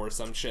Crow or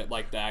some shit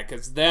like that,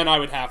 because then I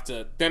would have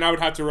to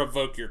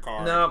revoke your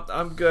card. No,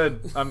 I'm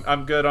good.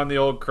 I'm good on the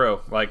Old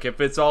Crow. Like,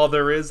 if it's all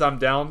there is, I'm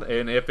down.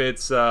 And if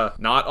it's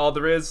not all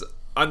there is,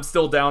 I'm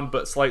still down,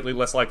 but slightly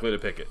less likely to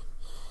pick it.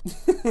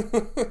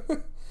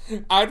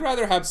 I'd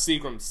rather have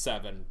Seagram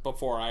 7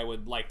 before I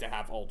would like to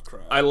have Old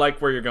Crow. I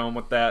like where you're going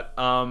with that.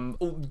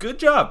 Good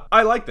job.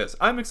 I like this.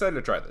 I'm excited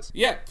to try this.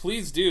 Yeah,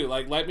 please do.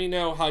 Like, let me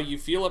know how you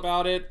feel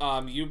about it.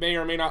 You may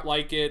or may not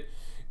like it.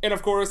 And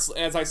of course,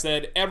 as I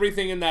said,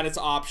 everything in that is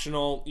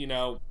optional. You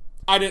know,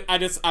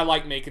 I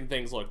like making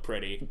things look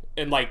pretty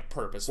and like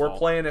purposeful. We're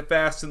playing it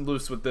fast and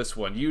loose with this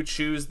one. You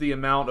choose the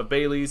amount of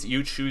Baileys,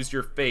 you choose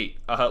your fate.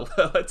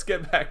 Let's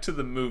get back to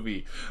the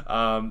movie.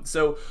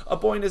 So, A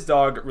Boy and His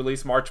Dog,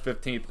 released March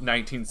 15th,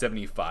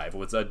 1975,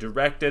 was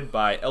directed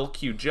by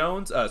L.Q.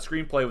 Jones.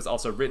 Screenplay was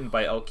also written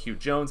by L.Q.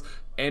 Jones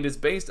and is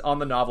based on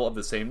the novel of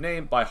the same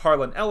name by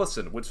Harlan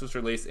Ellison, which was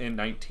released in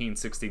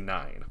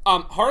 1969.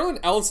 Harlan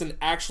Ellison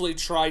actually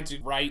tried to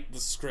write the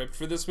script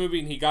for this movie,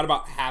 and he got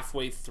about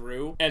halfway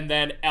through, and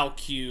then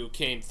LQ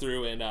came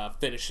through and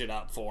finished it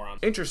up for him.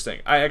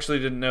 Interesting. I actually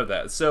didn't know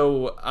that.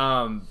 So,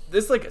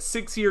 there's like a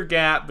 6-year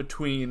gap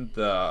between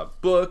the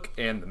book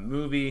and the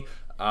movie.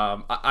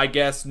 I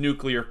guess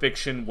nuclear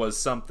fiction was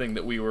something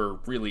that we were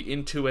really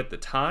into at the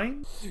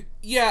time.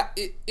 Yeah,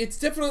 it's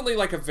definitely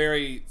like a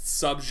very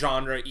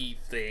subgenre-y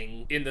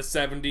thing in the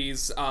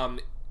 70s.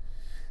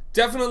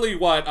 Definitely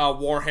what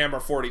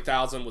Warhammer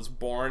 40,000 was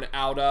born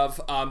out of.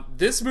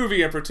 This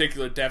movie in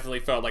particular definitely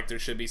felt like there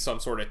should be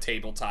some sort of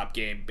tabletop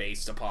game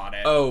based upon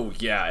it. Oh,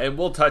 yeah, and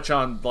we'll touch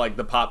on like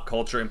the pop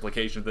culture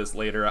implication of this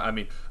later. I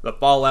mean, the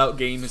Fallout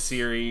game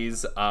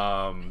series,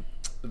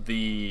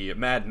 the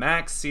Mad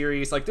Max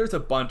series, like there's a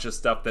bunch of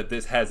stuff that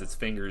this has its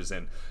fingers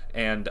in,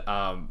 and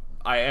I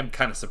am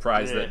kind of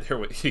surprised that there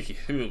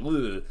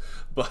was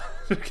but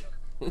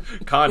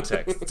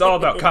context, it's all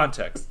about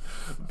context,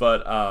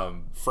 but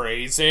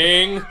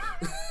phrasing.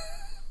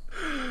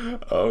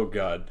 Oh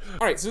god.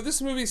 Alright, so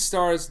this movie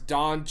stars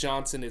Don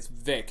Johnson as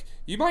Vic.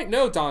 You might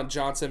know Don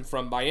Johnson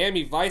from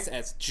Miami Vice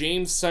as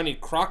James Sonny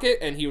Crockett,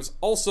 and he was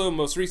also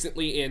most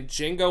recently in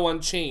Django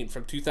Unchained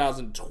from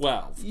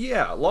 2012.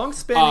 Yeah,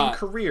 long-spanning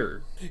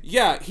career.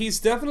 Yeah, he's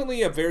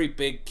definitely a very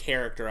big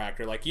character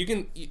actor. Like, if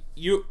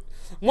you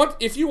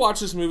watch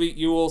this movie,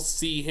 you will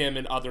see him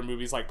in other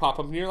movies like pop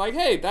up, and you're like,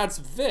 hey, that's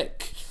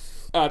Vic.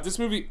 This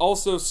movie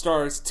also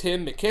stars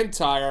Tim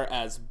McIntyre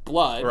as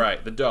Blood.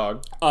 Right, the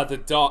dog. The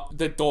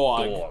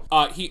dog.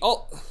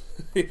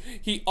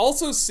 He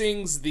also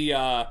sings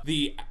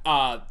the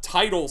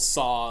title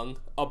song,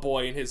 A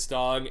Boy and His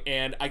Dog,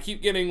 and I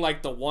keep getting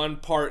like the one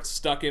part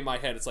stuck in my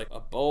head. It's like, a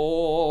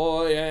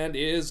boy and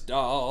his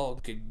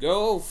dog could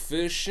go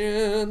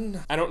fishing.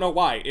 I don't know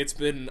why. It's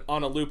been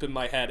on a loop in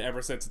my head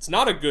ever since. It's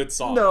not a good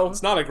song. No.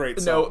 It's not a great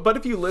song. No, but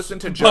if you listen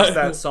to just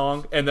that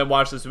song and then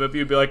watch this movie,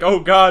 you'd be like,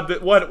 oh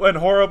god, what went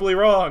horribly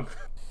wrong?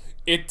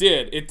 It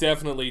did. It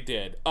definitely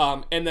did.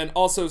 And then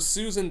also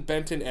Susan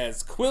Benton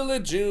as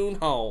Quilla June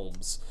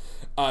Holmes.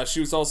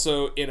 She was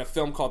also in a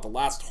film called The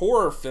Last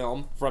Horror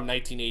Film from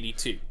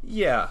 1982.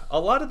 Yeah, a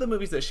lot of the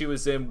movies that she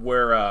was in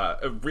were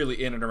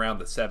really in and around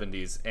the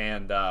 70s,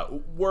 and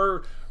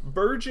were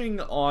verging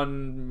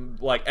on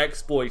like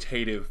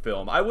exploitative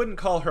film. I wouldn't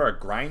call her a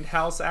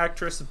grindhouse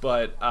actress,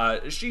 but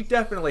she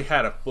definitely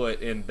had a foot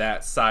in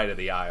that side of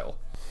the aisle.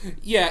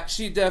 Yeah,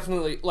 she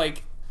definitely,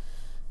 like,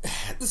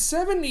 the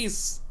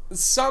 70s,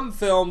 some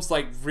films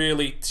like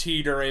really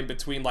teeter in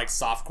between like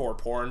softcore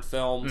porn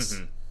films.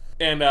 Mm-hmm.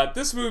 And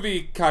this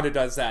movie kind of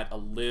does that a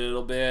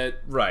little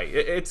bit. Right.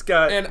 It's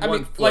got And, I one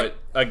mean, foot, like-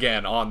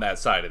 again, on that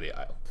side of the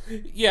aisle.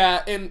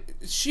 Yeah, and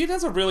she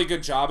does a really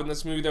good job in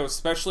this movie, though,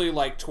 especially,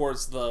 like,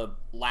 towards the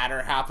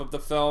latter half of the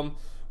film,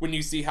 when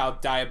you see how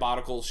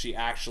diabolical she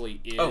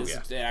actually is. Oh,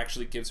 yeah. It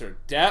actually gives her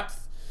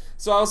depth.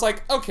 So I was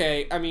like,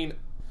 okay, I mean,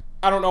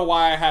 I don't know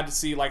why I had to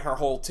see, like, her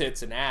whole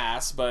tits and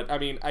ass, but, I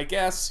mean, I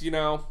guess, you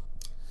know,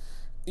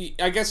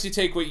 I guess you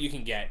take what you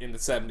can get in the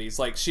 70s.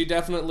 Like, she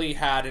definitely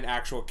had an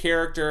actual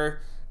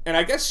character, and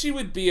I guess she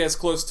would be as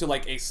close to,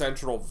 like, a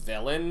central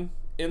villain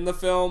in the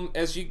film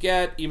as you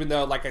get, even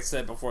though, like I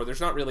said before, there's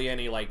not really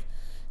any, like,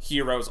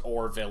 heroes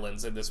or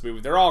villains in this movie.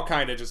 They're all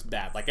kind of just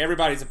bad. Like,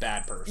 everybody's a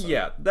bad person.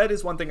 Yeah, that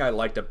is one thing I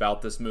liked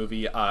about this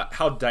movie,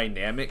 how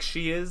dynamic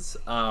she is.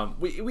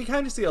 We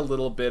kind of see a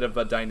little bit of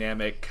a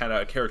dynamic kind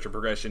of character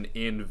progression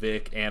in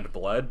Vic and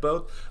Blood,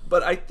 both.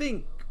 But I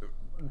think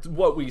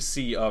what we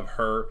see of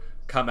her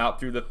come out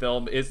through the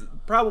film is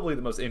probably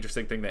the most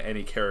interesting thing that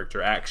any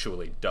character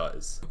actually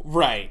does.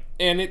 Right.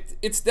 And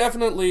it's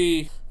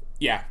definitely,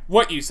 yeah,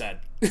 what you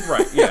said.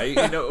 Right, yeah,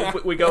 you know,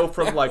 we go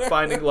from, like,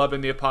 finding love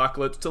in the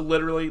apocalypse to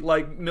literally,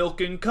 like,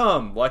 milking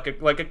cum, like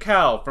a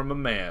cow from a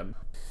man.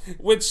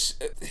 Which,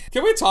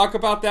 can we talk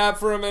about that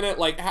for a minute?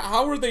 Like,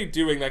 how were they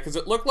doing that? Because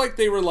it looked like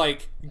they were,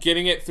 like,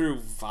 getting it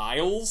through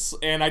vials,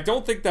 and I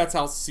don't think that's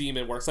how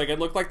semen works. Like, it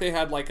looked like they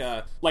had, like,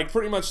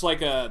 pretty much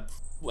like a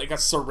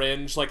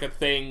syringe, like a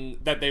thing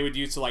that they would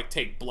use to, like,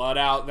 take blood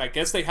out, and I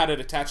guess they had it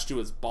attached to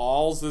his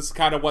balls. This is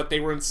kind of what they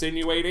were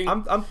insinuating.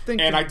 I'm thinking...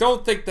 And I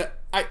don't think that...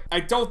 I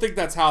don't think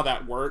that's how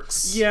that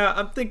works. Yeah,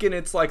 I'm thinking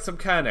it's like some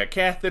kind of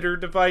catheter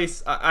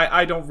device.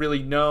 I don't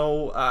really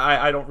know.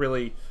 I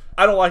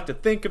don't like to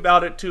think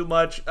about it too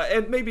much.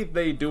 And maybe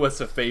they do us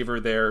a favor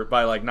there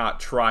by, like, not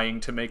trying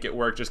to make it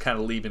work, just kind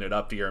of leaving it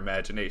up to your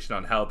imagination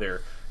on how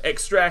they're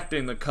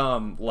extracting the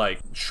cum,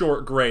 like,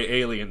 short gray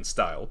alien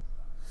style.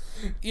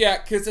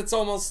 Yeah, because it's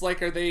almost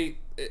like,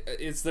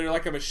 is there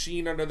like a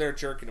machine under there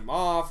jerking him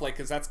off? Like,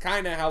 because that's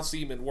kind of how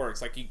semen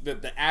works. Like,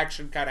 the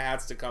action kind of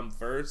has to come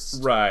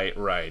first.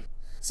 Right.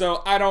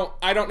 So I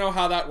don't know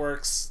how that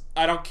works.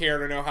 I don't care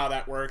to know how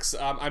that works.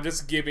 I'm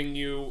just giving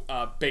you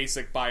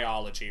basic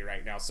biology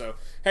right now. So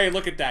hey,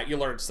 look at that, you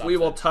learned something. We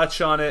will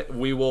touch on it.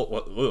 We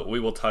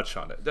will touch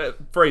on it.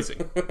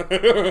 Phrasing.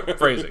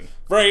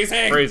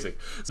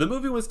 So the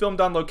movie was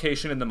filmed on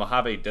location in the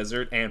Mojave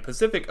Desert and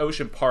Pacific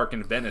Ocean Park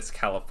in Venice,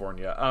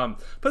 California.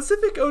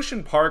 Pacific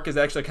Ocean Park is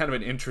actually kind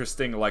of an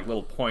interesting, like,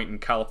 little point in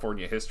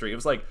California history. It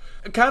was like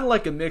kind of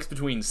like a mix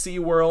between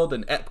SeaWorld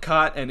and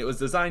Epcot, and it was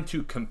designed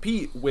to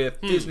compete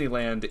with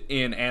Disneyland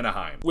in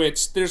Anaheim.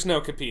 Which there's no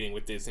competing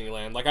with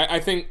Disneyland. Like, I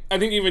think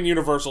even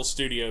Universal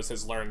Studios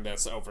has learned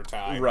this over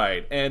time.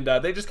 Right, and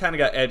they just kind of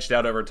got edged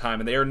out over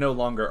time, and they are no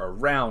longer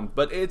around.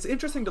 But it's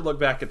interesting to look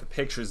back at the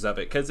pictures of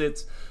it, because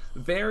it's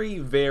very,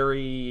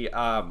 very,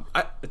 I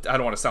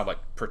don't want to sound, like,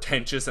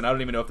 pretentious, and I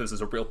don't even know if this is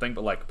a real thing,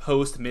 but, like,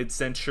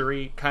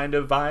 post-mid-century kind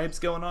of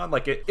vibes going on.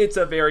 Like, it's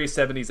a very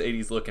 70s,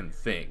 80s looking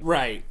thing.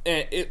 Right.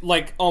 It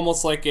like,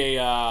 almost like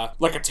a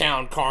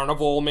town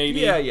carnival,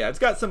 maybe? Yeah, it's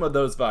got some of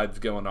those vibes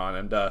going on,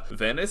 and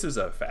Venice is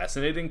a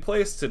fascinating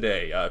place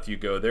today, if you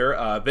go there.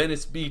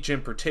 Venice Beach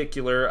in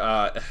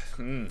particular,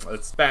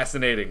 it's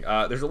fascinating.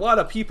 There's a lot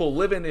of people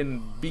living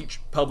in beach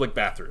public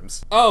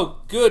bathrooms. Oh,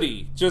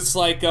 goody. Just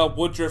like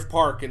Woodruff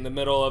Park in the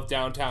middle of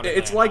downtown Atlanta.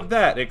 It's like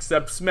that,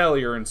 except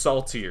smellier and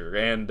saltier,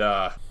 and,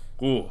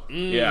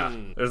 yeah,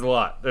 there's a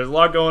lot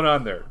going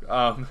on there.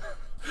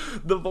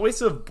 The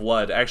voice of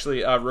Blood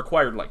actually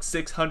required like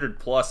 600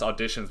 plus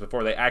auditions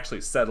before they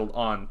actually settled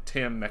on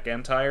Tim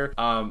McIntyre.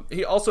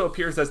 He also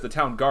appears as the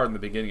town guard in the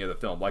beginning of the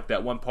film, like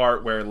that one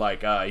part where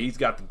like he's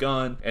got the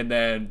gun and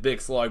then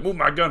Vic's like, move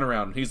my gun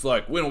around, and he's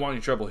like, we don't want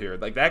any trouble here.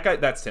 Like that guy,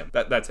 that's him.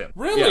 That's him.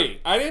 Really? Yeah.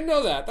 I didn't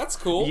know that. That's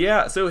cool.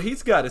 Yeah, so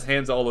he's got his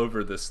hands all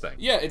over this thing.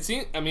 Yeah, it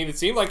seemed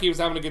like he was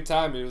having a good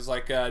time. He was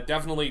like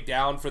definitely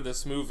down for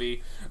this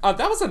movie. That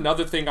was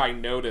another thing I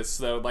noticed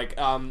though. Like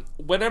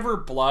whenever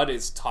Blood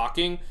is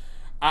talking,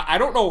 I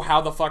don't know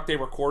how the fuck they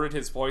recorded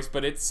his voice,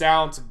 but it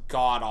sounds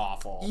god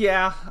awful.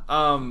 Yeah,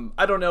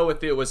 I don't know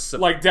if it was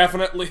like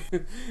definitely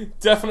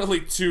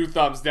 2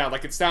 thumbs down.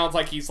 Like it sounds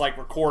like he's like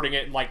recording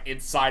it like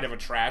inside of a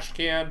trash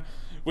can,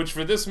 which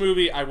for this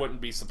movie I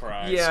wouldn't be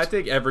surprised. Yeah, I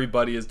think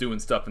everybody is doing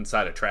stuff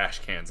inside of trash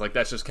cans. Like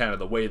that's just kind of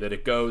the way that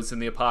it goes in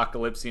the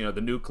apocalypse. You know,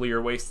 the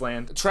nuclear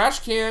wasteland.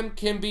 Trash can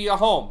be a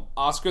home.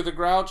 Oscar the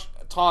Grouch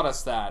taught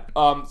us that.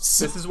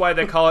 This is why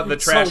they call it the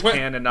trash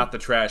can and not the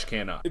trash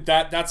can up.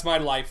 That's my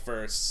life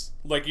verse.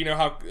 Like, you know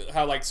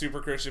how like super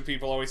Christian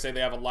people always say they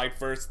have a life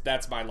verse?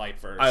 That's my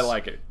life verse. I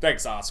like it.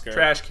 Thanks, Oscar.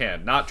 Trash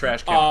can, not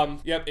trash can.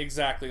 Yep,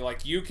 exactly.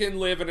 Like, you can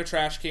live in a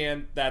trash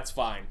can, that's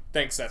fine.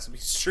 Thanks, Sesame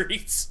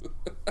Street.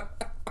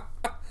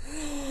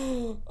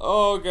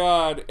 Oh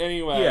god.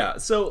 Anyway. Yeah,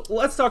 so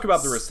let's talk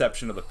about the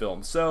reception of the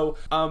film. So,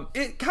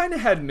 it kind of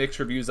had mixed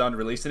reviews on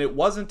release, and it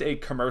wasn't a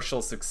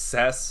commercial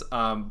success.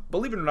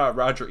 Believe it or not,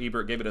 Roger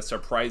Ebert gave it a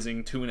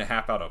surprising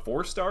 2.5 out of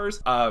 4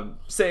 stars,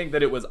 saying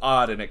that it was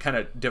odd and it kind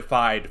of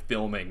defied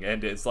filming,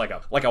 and it's like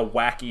a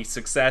wacky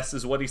success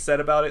is what he said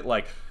about it.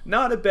 Like,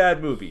 not a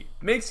bad movie.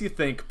 Makes you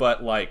think,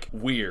 but like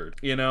weird,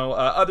 you know?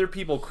 Other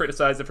people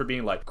criticize it for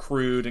being like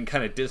crude and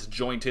kind of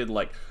disjointed,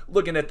 like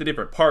looking at the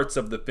different parts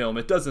of the film.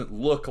 It doesn't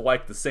look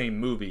like the same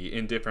movie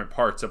in different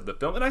parts of the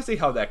film, and I see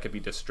how that could be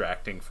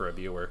distracting for a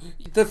viewer.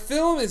 The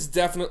film is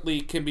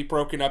definitely can be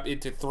broken up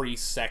into 3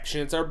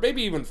 sections, or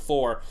maybe even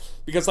 4,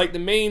 because like the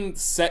main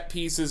set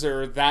pieces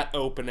are that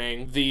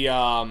opening,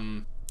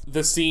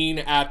 the scene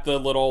at the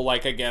little,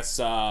 like, I guess,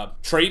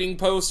 trading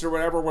post or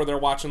whatever, where they're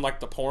watching,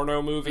 like, the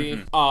porno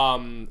movie.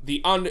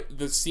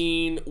 The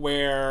scene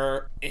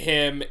where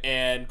him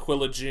and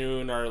Quilla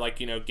June are, like,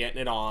 you know, getting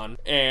it on.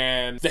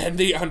 And then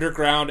the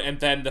underground, and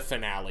then the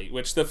finale.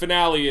 Which the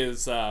finale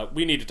is,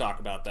 we need to talk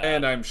about that.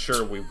 And I'm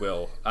sure we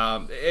will.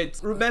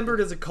 It's remembered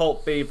as a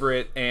cult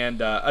favorite and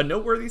a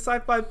noteworthy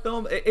sci-fi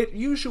film. It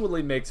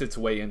usually makes its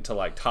way into,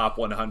 like, top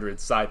 100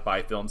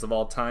 sci-fi films of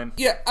all time.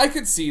 Yeah, I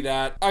could see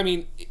that. I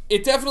mean,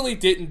 it definitely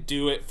didn't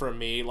do it for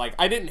me. Like,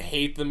 I didn't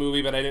hate the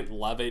movie, but I didn't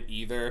love it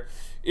either.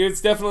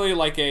 It's definitely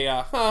like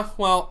a,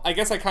 well, I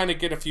guess I kind of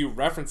get a few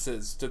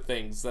references to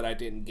things that I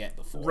didn't get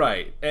before.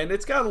 Right, and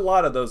it's got a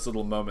lot of those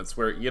little moments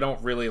where you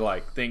don't really,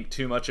 like, think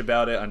too much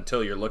about it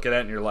until you're looking at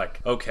it and you're like,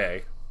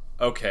 okay,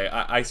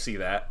 I see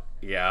that.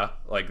 Yeah,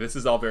 like, this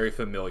is all very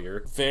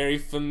familiar. Very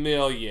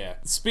familiar.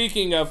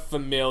 Speaking of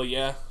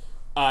familiar...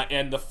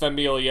 and the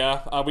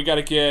familia. We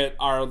gotta get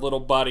our little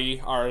buddy,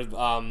 our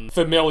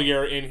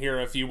familiar in here,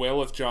 if you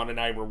will, if John and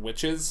I were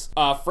witches.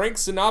 Frank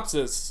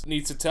Synopsis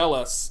needs to tell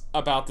us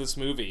about this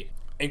movie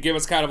and give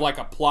us kind of like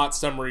a plot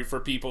summary for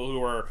people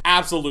who are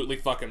absolutely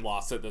fucking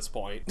lost at this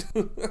point.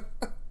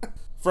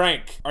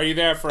 Frank, are you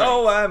there, Frank?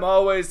 Oh, I'm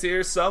always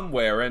here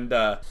somewhere, and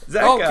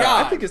Zach,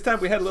 I think it's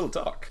time we had a little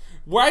talk.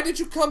 Why did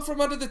you come from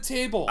under the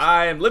table?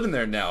 I am living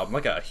there now. I'm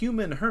like a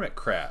human hermit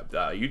crab.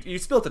 You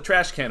spilt a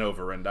trash can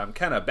over, and I'm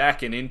kind of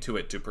backing into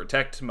it to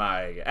protect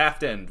my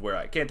aft end where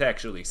I can't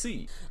actually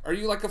see. Are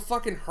you like a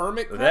fucking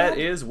hermit crab? That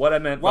is what I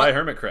meant by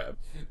hermit crab.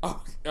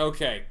 Oh,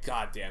 okay.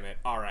 God damn it.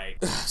 All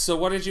right. So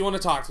what did you want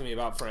to talk to me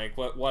about, Frank?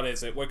 What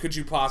is it? What could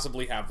you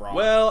possibly have wrong?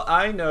 Well,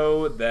 I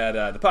know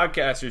that the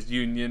Podcasters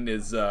Union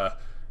is...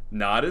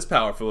 not as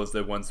powerful as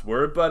they once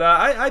were, but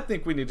I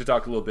think we need to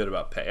talk a little bit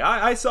about pay.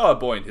 I saw a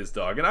boy and his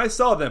dog, and I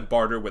saw them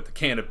barter with a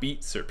can of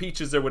beets or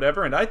peaches or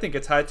whatever, and I think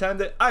it's high time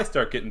that I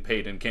start getting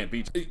paid in canned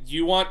peaches.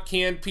 You want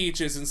canned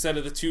peaches instead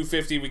of the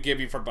 $2.50 we give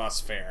you for bus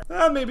fare.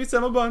 Maybe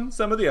some of one,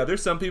 some of the other.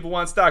 Some people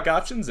want stock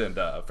options, and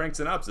Frank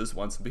Synopsis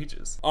wants some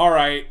peaches. All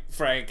right,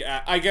 Frank,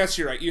 I guess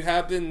you're right.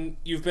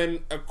 You've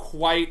been a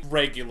quite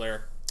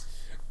regular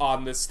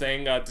on this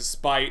thing,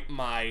 despite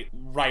my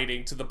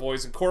writing to the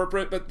boys in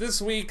corporate, but this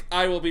week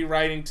I will be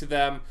writing to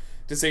them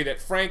to say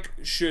that Frank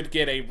should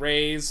get a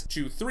raise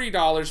to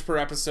 $3 per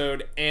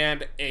episode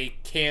and a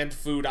canned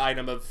food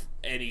item of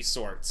any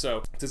sort.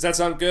 So, does that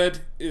sound good?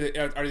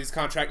 Are these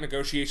contract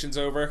negotiations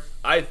over?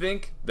 I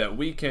think that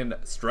we can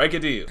strike a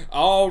deal.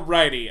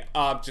 Alrighty,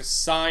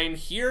 just sign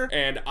here,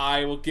 and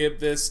I will give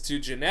this to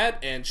Jeanette,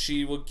 and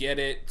she will get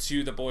it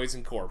to the boys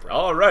in corporate.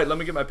 Alright, let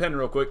me get my pen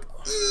real quick.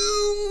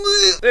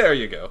 There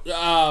you go.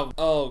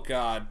 Oh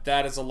god,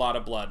 that is a lot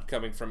of blood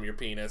coming from your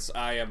penis.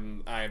 I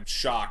am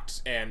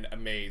shocked and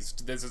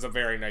amazed. This is a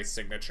very nice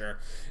signature.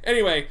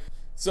 Anyway,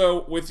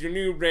 so with your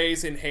new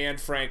raise in hand,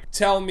 Frank,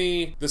 tell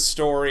me the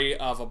story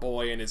of a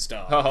boy and his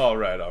dog.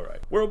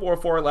 Alright. World War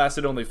IV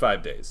lasted only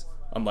 5 days.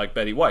 Unlike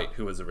Betty White,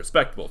 who was a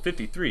respectable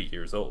 53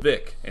 years old,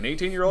 Vic, an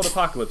 18-year-old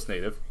apocalypse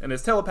native, and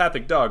his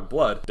telepathic dog,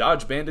 Blood,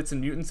 dodge bandits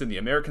and mutants in the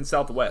American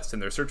Southwest in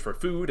their search for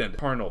food and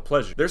carnal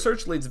pleasure. Their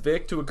search leads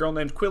Vic to a girl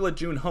named Quilla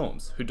June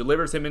Holmes, who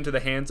delivers him into the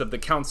hands of the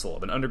council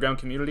of an underground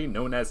community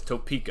known as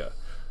Topeka.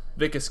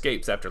 Vic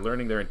escapes after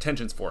learning their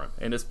intentions for him,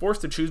 and is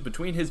forced to choose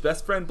between his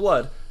best friend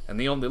Blood and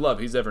the only love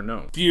he's ever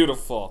known.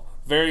 Beautiful.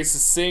 Very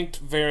succinct,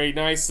 very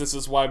nice. This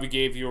is why we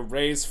gave you a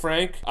raise,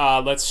 Frank.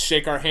 Let's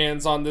shake our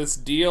hands on this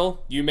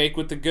deal. You make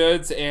with the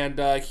goods, and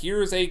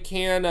here's a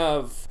can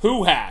of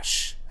Who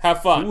Hash.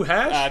 Have fun. Who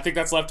Hash? I think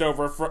that's left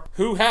over for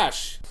Who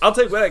Hash. I'll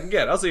take what I can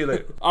get. I'll see you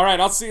later. All right,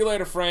 I'll see you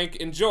later, Frank.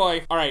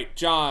 Enjoy. All right,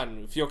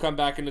 John, if you'll come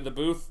back into the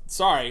booth.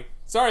 Sorry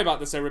about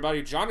this,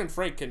 everybody. John and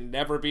Frank can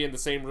never be in the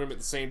same room at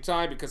the same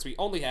time because we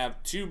only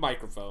have 2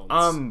 microphones.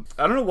 I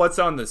don't know what's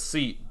on the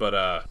seat, but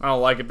I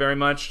don't like it very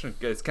much.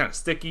 It's kind of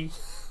sticky.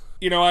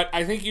 You know what?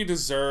 I think you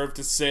deserve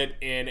to sit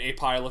in a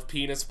pile of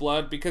penis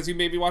blood because you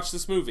made me watch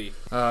this movie.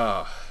 Can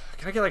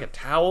I get like a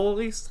towel at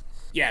least?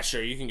 Yeah,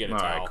 sure, you can get a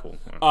towel.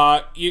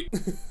 Alright,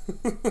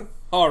 cool.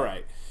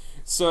 Alright.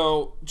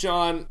 So,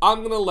 John, I'm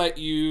going to let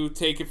you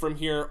take it from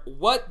here.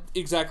 What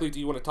exactly do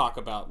you want to talk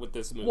about with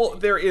this movie? Well,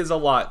 there is a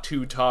lot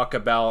to talk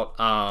about.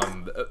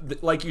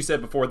 Like you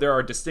said before, there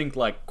are distinct,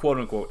 like,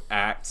 quote-unquote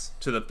acts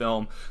to the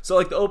film. So,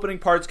 like, the opening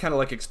part's kind of,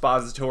 like,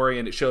 expository,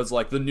 and it shows,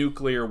 like, the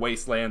nuclear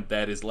wasteland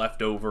that is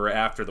left over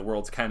after the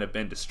world's kind of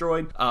been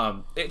destroyed.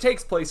 It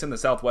takes place in the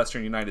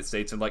southwestern United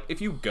States, and, like,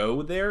 if you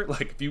go there,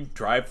 like, if you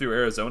drive through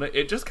Arizona,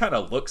 it just kind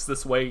of looks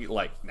this way,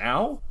 like,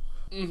 now.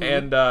 Mm-hmm.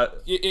 And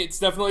it's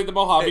definitely the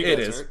Mojave Desert. It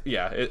is,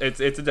 yeah.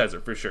 It's a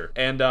desert for sure.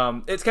 And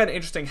it's kind of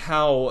interesting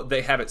how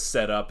they have it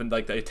set up and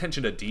like the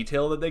attention to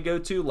detail that they go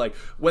to. Like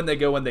when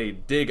they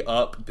dig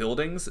up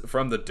buildings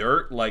from the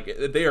dirt, like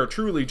they are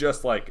truly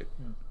just like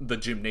the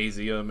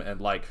gymnasium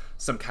and like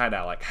some kind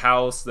of like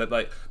house that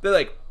like they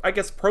like I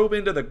guess probe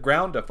into the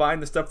ground to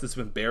find the stuff that's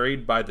been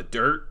buried by the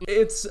dirt.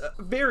 It's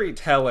very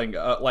telling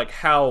like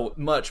how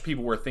much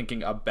people were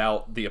thinking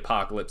about the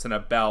apocalypse and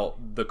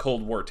about the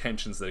Cold War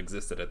tensions that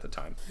existed at the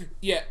time.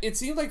 Yeah, it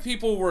seemed like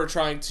people were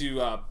trying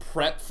to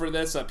prep for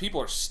this.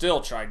 People are still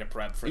trying to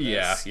prep for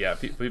this. Yeah,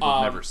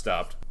 people never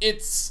stopped.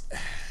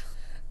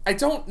 I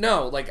don't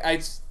know, like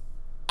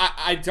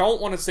I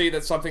don't want to say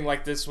that something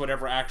like this would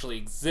ever actually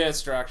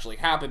exist or actually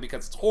happen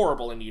because it's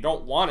horrible and you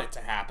don't want it to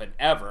happen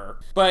ever.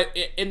 But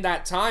in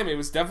that time, it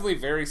was definitely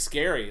very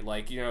scary.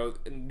 Like, you know,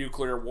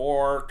 nuclear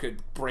war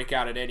could break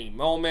out at any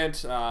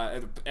moment.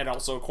 And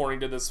also,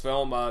 according to this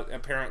film,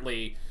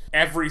 apparently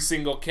every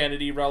single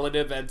Kennedy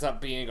relative ends up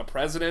being a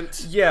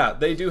president. Yeah,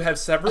 they do have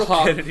several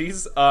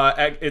Kennedys.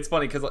 It's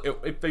funny because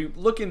if you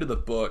look into the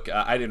book,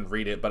 I didn't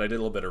read it, but I did a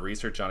little bit of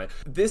research on it.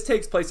 This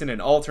takes place in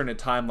an alternate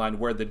timeline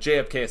where the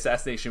JFK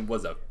assassination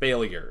was a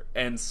failure.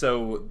 And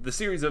so the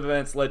series of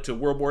events led to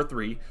World War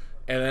III.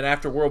 And then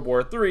after World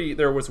War III,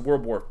 there was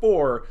World War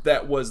IV.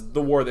 That was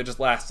the war that just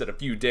lasted a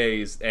few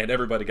days and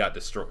everybody got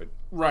destroyed.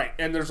 Right,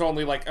 and there's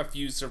only like a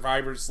few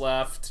survivors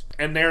left.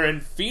 And they're in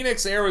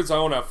Phoenix,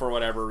 Arizona for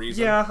whatever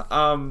reason. Yeah,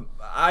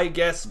 I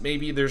guess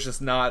maybe there's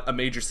just not a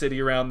major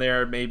city around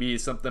there. Maybe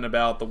something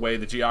about the way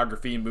the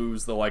geography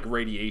moves the like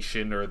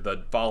radiation or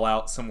the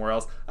fallout somewhere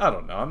else. I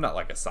don't know. I'm not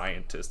like a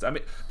scientist. I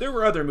mean, there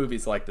were other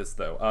movies like this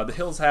though. The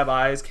Hills Have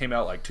Eyes came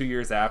out like 2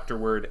 years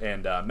afterward,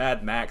 and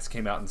Mad Max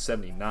came out in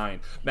 '79.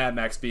 Mad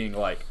Max being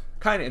like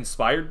kind of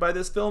inspired by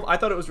this film. I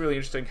thought it was really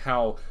interesting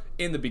how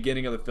in the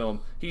beginning of the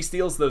film he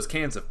steals those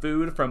cans of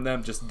food from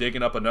them just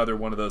digging up another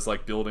one of those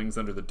like buildings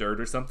under the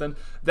dirt or something.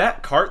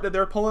 That cart that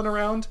they're pulling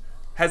around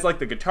has like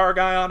the guitar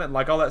guy on it and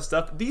like all that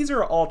stuff. These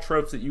are all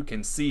tropes that you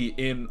can see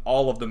in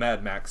all of the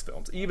Mad Max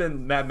films,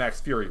 even Mad Max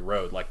Fury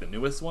Road, like the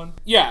newest one.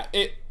 Yeah,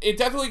 it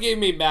definitely gave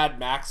me Mad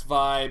Max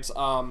vibes.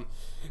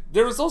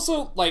 There was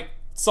also like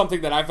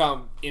something that I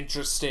found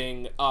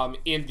interesting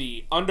in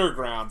the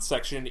underground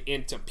section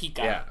in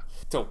Topeka. Yeah.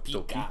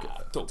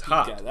 Topeka.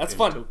 That's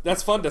fun. Topeka.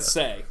 That's fun to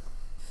say.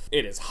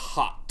 It is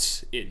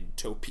hot in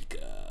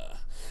Topeka.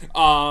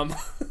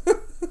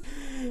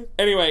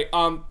 Anyway,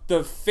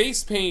 the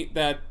face paint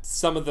that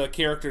some of the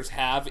characters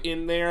have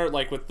in there,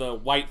 like with the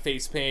white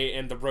face paint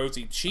and the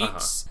rosy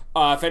cheeks,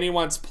 if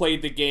anyone's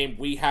played the game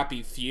We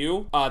Happy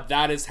Few,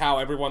 that is how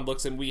everyone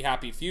looks in We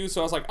Happy Few.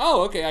 So I was like,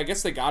 oh, okay, I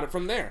guess they got it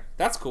from there.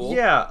 That's cool.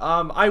 Yeah,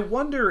 I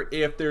wonder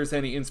if there's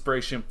any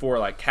inspiration for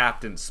like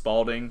Captain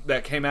Spaulding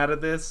that came out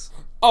of this.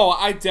 Oh,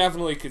 I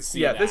definitely could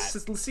see that. Yeah,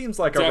 this seems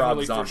like Definitely a Rob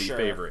for Zombie sure.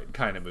 favorite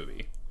kind of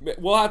movie.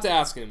 We'll have to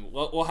ask him.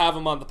 We'll have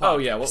him on the podcast. Oh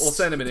yeah, we'll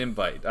send him an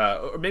invite.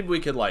 Or maybe we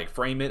could like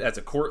frame it as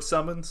a court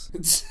summons.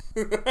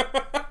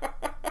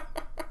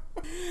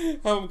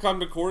 Have him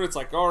come to court. It's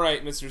like, all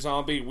right, Mr.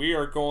 Zombie, we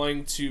are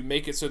going to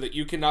make it so that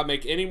you cannot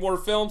make any more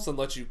films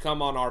unless you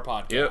come on our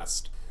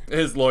podcast. Yep.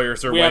 His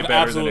lawyers are We way have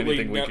better than absolutely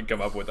anything we could come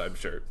up with, I'm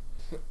sure.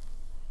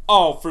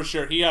 Oh, for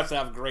sure. He has to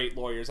have great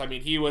lawyers. I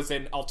mean, he was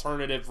an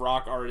alternative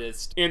rock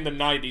artist in the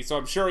 90s, so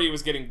I'm sure he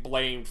was getting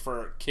blamed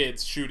for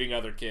kids shooting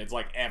other kids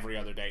like every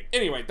other day.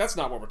 Anyway, that's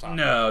not what we're talking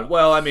about. No,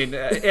 well, I mean,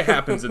 it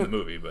happens in the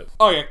movie, but...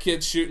 Oh, yeah,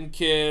 kids shooting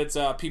kids,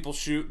 people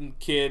shooting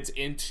kids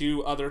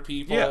into other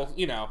people. Yeah.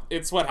 You know,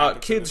 it's what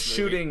happens. Kids in this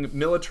movie. shooting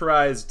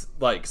militarized,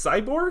 like,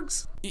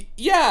 cyborgs?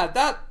 Yeah,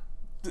 that...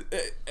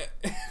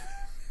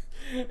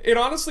 It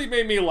honestly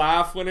made me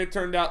laugh when it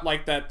turned out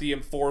like that the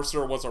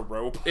enforcer was a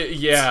robot.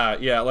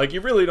 Yeah, like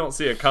you really don't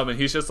see it coming.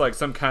 He's just like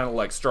some kind of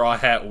like straw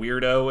hat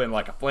weirdo in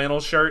like a flannel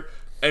shirt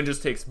and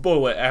just takes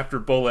bullet after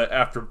bullet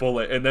after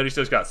bullet, and then he's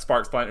just got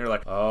sparks flying, and you're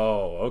like,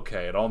 oh,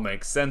 okay, it all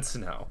makes sense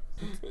now.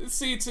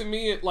 See, to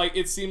me,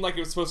 it seemed like it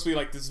was supposed to be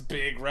like this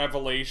big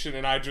revelation,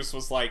 and I just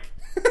was like,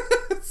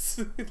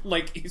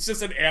 like he's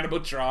just an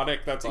animatronic.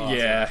 That's awesome.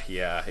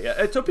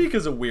 Yeah.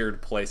 Topeka's a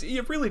weird place.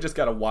 You really just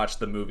got to watch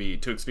the movie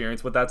to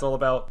experience what that's all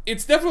about.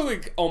 It's definitely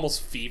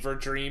almost fever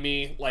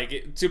dreamy.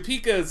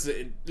 Topeka's,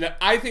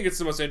 I think it's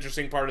the most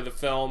interesting part of the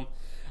film.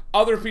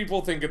 Other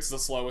people think it's the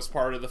slowest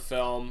part of the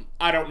film.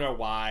 I don't know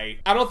why.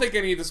 I don't think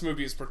any of this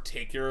movie is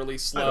particularly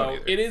slow.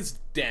 It is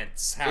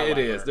dense, however. It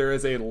is. There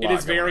is a lot. It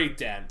is very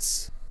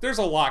dense. there's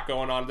a lot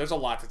going on. There's a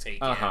lot to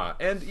take in.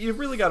 And you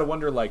really got to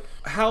wonder, like,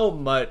 how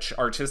much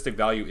artistic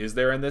value is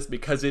there in this,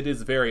 because it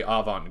is very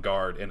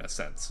avant-garde in a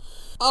sense.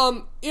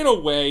 In a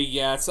way,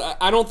 yes.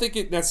 I don't think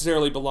it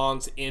necessarily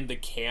belongs in the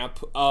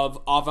camp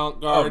of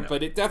avant-garde,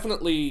 but it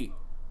definitely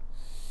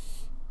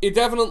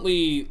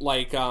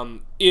like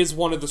is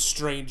one of the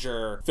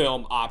stranger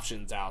film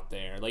options out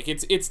there. Like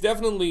it's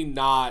definitely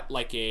not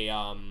like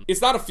a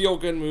it's not a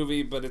feel-good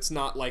movie, but it's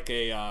not like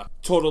a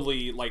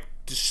totally like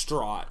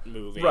distraught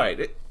movie.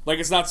 Right. Like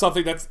it's not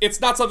something that's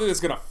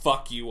gonna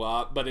fuck you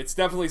up, but it's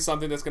definitely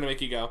something that's gonna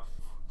make you go,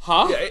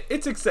 huh? Yeah,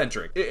 it's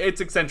eccentric. It's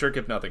eccentric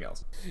if nothing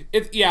else.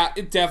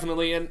 It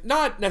definitely, and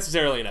not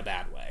necessarily in a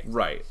bad way.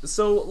 Right.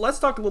 So let's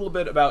talk a little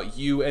bit about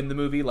you and the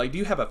movie. Like, do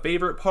you have a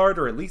favorite part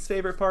or a least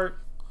favorite part?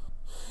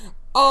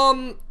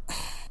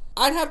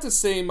 I'd have to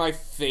say my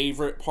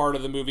favorite part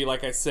of the movie,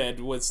 like I said,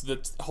 was the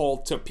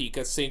whole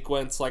Topeka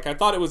sequence. Like, I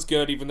thought it was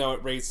good, even though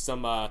it raised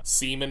some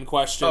semen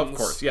questions. Of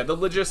course, yeah. The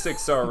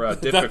logistics are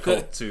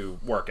difficult to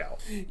work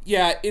out.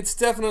 Yeah, it's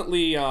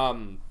definitely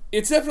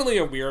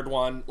a weird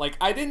one. Like,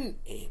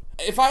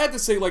 if I had to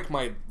say, like,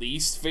 my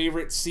least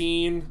favorite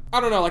scene, I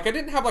don't know, like, I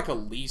didn't have, like, a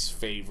least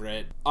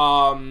favorite.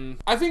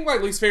 I think my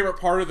least favorite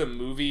part of the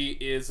movie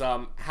is,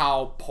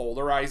 how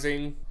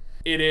polarizing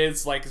it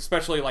is, like,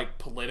 especially, like,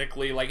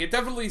 politically. Like, it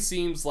definitely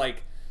seems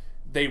like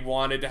they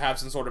wanted to have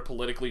some sort of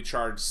politically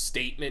charged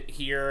statement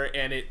here,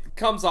 and it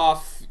comes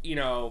off, you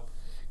know,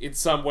 in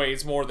some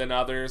ways more than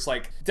others.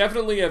 Like,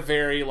 definitely a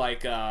very,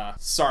 like,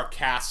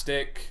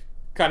 sarcastic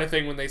kind of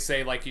thing when they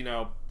say, like, you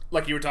know,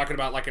 like you were talking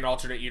about, like, an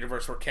alternate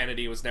universe where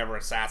Kennedy was never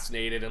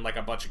assassinated and, like,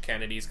 a bunch of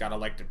Kennedys got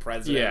elected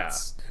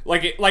presidents. Yeah.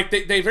 Like,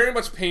 they very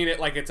much paint it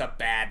like it's a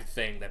bad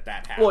thing that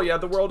happened. Well, yeah,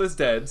 the world is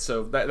dead,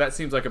 so that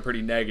seems like a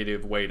pretty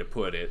negative way to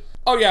put it.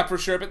 Oh, yeah, for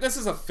sure, but this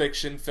is a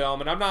fiction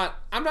film, and I'm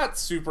not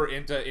super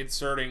into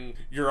inserting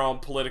your own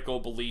political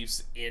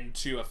beliefs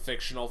into a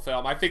fictional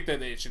film. I think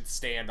that it should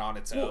stand on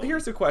its own. Well,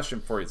 here's a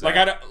question for you,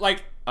 Zach.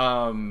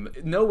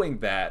 Knowing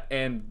that,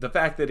 and the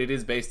fact that it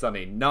is based on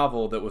a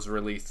novel that was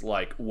released,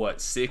 like,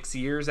 6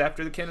 years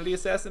after the Kennedy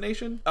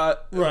assassination? Right.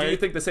 Do you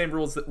think the same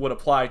rules that would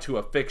apply to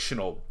a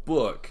fictional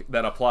book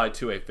that apply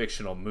to a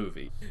fictional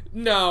movie?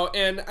 No,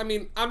 and, I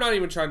mean, I'm not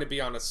even trying to be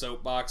on a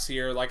soapbox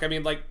here. Like, I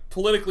mean, like,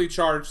 politically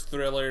charged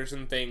thrillers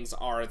and things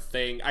are a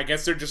thing. I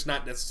guess they're just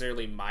not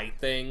necessarily my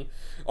thing.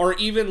 Or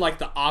even, like,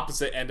 the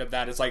opposite end of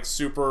that is, like,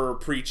 super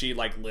preachy,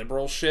 like,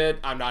 liberal shit.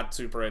 I'm not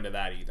super into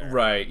that either.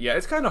 Right, yeah,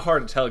 it's kind of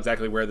hard to tell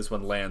exactly where this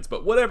one lands,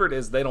 but whatever it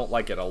is, they don't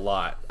like it a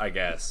lot, I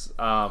guess.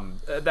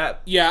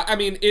 Yeah, I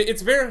mean,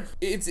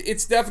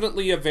 it's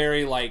definitely a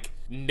very, like,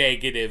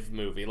 negative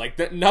movie.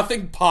 Like,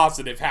 nothing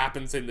positive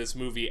happens in this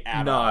movie at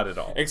all. Not at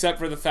all. Except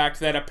for the fact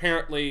that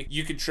apparently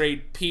you could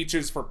trade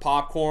peaches for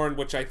popcorn,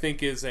 which I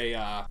think is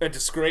a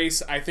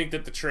disgrace. I think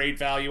that the trade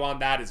value on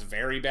that is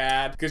very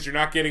bad, because you're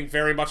not getting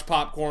very much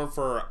popcorn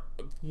for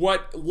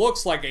what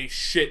looks like a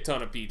shit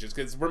ton of peaches.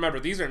 Because remember,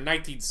 these are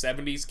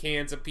 1970s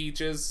cans of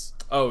peaches.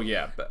 Oh,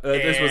 yeah.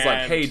 This was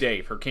like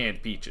heyday for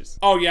canned peaches.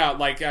 Oh, yeah.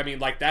 Like, I mean,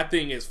 like, that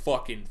thing is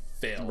fucking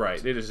filled.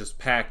 Right. It is just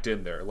packed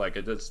in there. Like,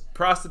 it's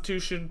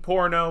prostitution,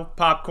 porno,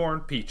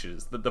 popcorn,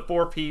 peaches. The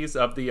 4 Ps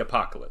of the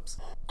apocalypse.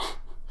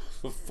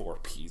 The 4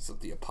 Ps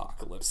of the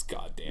apocalypse.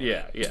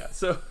 Goddamn. Yeah.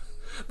 So,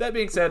 that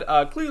being said,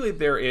 clearly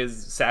there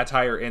is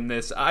satire in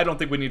this. I don't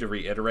think we need to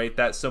reiterate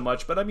that so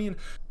much, but I mean,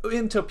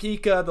 in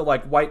Topeka, the,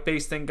 like,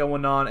 whiteface thing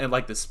going on, and,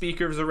 like, the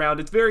speakers around,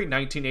 it's very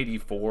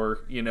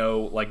 1984, you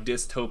know, like,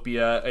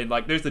 dystopia, and,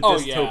 like, there's the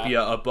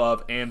dystopia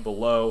above and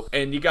below,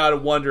 and you gotta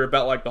wonder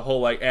about, like, the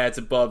whole, like, as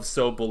above,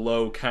 so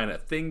below kind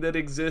of thing that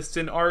exists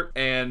in art,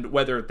 and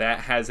whether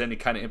that has any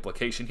kind of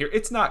implication here.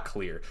 It's not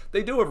clear.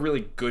 They do a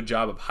really good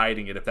job of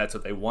hiding it if that's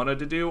what they wanted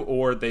to do,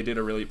 or they did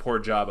a really poor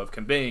job of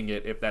conveying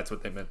it if that's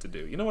what they meant to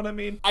do. You know what I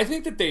mean? I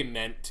think that they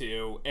meant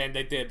to, and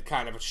they did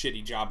kind of a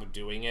shitty job of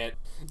doing it.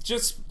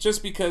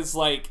 Just because,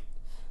 like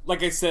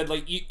I said,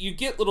 like, you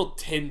get little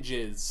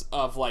tinges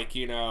of, like,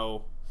 you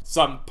know,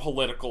 some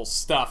political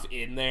stuff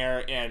in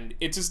there, and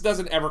it just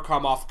doesn't ever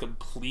come off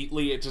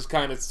completely. It just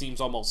kind of seems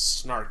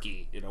almost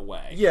snarky in a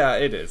way. Yeah,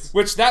 it is.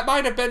 Which, that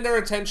might have been their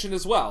intention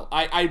as well.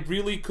 I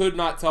really could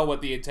not tell what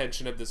the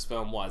intention of this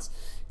film was.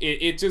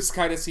 It just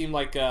kind of seemed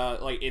like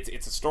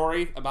it's a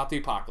story about the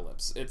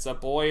apocalypse. It's a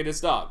boy and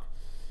his dog.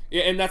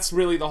 Yeah, and that's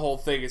really the whole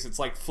thing, is it's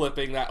like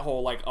flipping that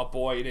whole, like, a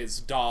boy and his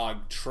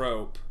dog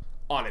trope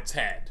on its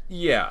head.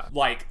 Yeah.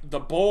 Like,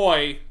 the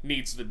boy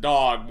needs the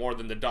dog more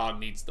than the dog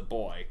needs the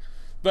boy.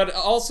 But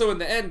also in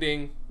the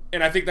ending,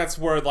 and I think that's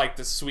where, like,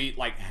 the sweet,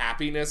 like,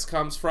 happiness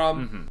comes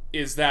from,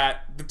 is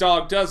that the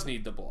dog does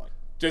need the boy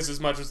just as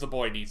much as the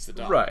boy needs the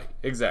dog. Right,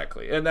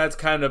 exactly. And that's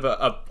kind of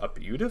a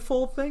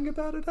beautiful thing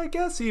about it, I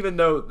guess, even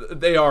though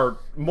they are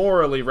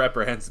morally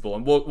reprehensible,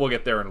 and we'll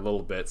get there in a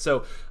little bit.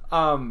 So,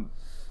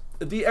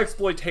 the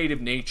exploitative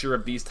nature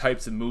of these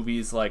types of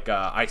movies, like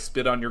I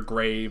Spit on Your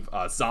Grave,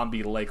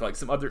 Zombie Lake, like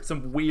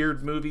some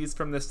weird movies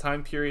from this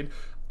time period,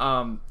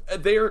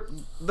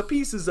 the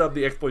pieces of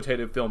the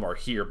exploitative film are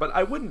here, but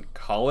I wouldn't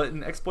call it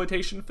an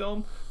exploitation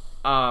film.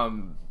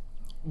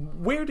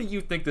 where do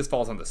you think this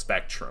falls on the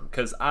spectrum?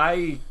 Because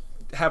I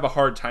have a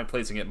hard time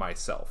placing it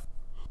myself.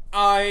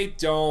 I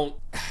don't...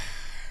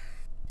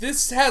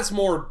 This has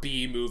more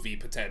B-movie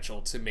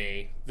potential to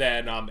me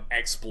than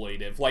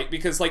exploitive. Like,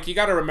 because, like, you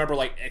gotta remember,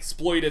 like,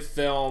 exploitive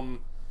film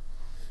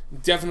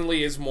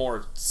definitely is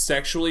more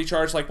sexually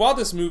charged. Like, while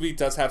this movie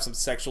does have some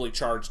sexually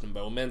charged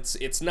moments,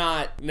 it's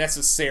not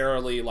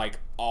necessarily, like,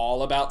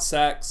 all about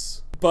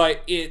sex.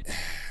 But it...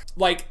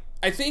 Like,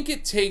 I think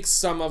it takes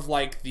some of,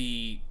 like,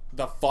 the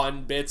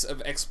fun bits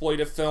of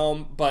exploitive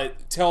film,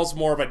 but tells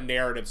more of a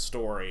narrative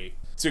story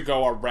to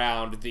go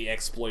around the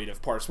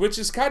exploitive parts, which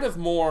is kind of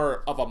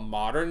more of a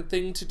modern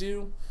thing to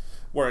do,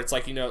 where it's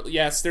like, you know,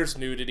 yes, there's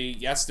nudity,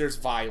 yes, there's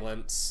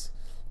violence,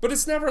 but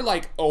it's never,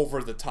 like,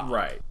 over the top.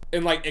 Right.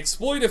 And, like,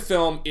 exploitive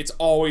film, it's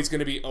always going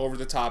to be over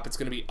the top, it's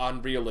going to be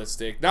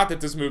unrealistic. Not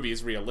that this movie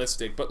is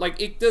realistic, but,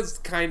 like, it does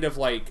kind of,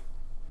 like,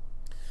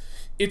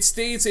 it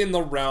stays in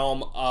the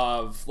realm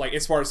of, like,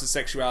 as far as the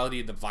sexuality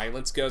and the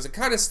violence goes, it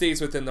kind of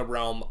stays within the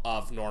realm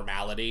of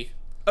normality.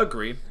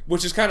 Agreed.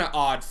 Which is kind of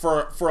odd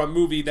for a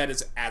movie that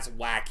is as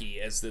wacky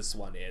as this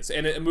one is.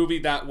 And a movie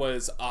that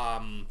was,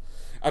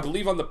 I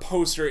believe on the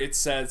poster it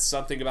says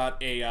something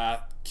about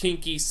a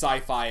kinky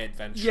sci-fi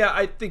adventure. Yeah,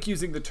 I think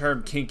using the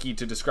term kinky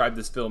to describe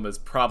this film is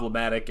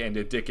problematic and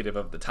indicative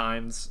of the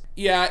times.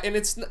 Yeah, and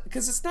it's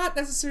because it's not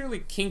necessarily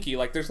kinky.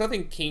 Like, there's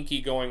nothing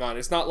kinky going on.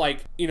 It's not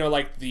like, you know,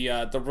 like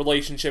the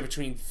relationship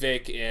between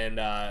Vic and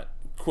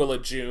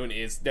Quilla June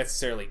is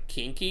necessarily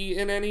kinky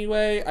in any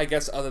way. I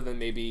guess other than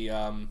maybe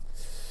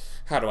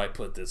how do I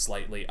put this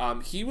lightly?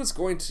 He was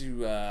going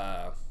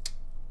to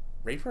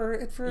rape her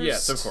at first?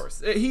 Yes, of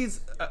course.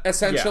 He's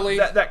essentially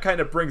that kind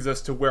of brings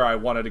us to where I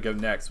wanted to go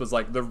next, was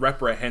like the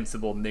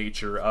reprehensible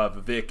nature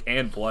of Vic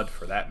and Blood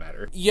for that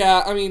matter.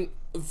 Yeah, I mean,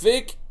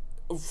 Vic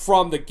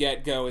from the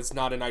get-go is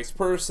not a nice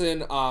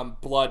person.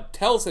 Blood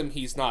tells him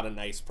he's not a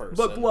nice person.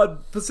 But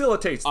Blood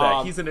facilitates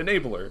that. He's an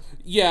enabler.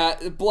 Yeah,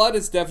 Blood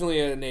is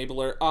definitely an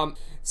enabler.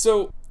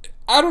 So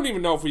I don't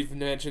even know if we've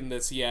mentioned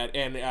this yet,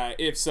 and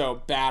if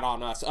so, bad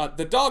on us.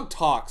 The dog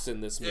talks in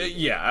this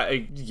movie.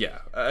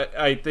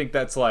 I think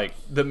that's like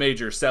the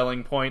major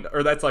selling point,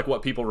 or that's like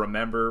what people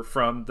remember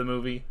from the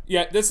movie.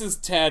 Yeah, this is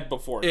Ted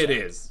before Ted. It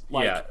is.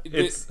 Like, yeah,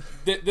 it's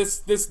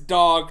this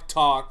dog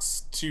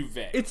talks to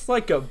Vic. It's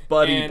like a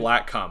buddy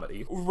black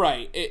comedy.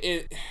 Right.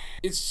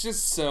 It's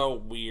just so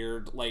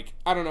weird. Like,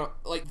 I don't know.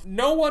 Like,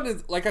 no one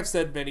is, like I've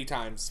said many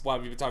times while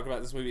we've been talking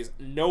about this movie, is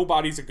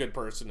nobody's a good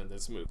person in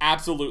this movie.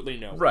 Absolutely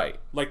no one. Right.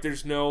 Like,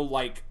 there's no,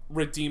 like,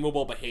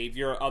 redeemable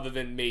behavior other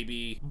than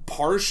maybe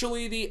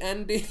partially the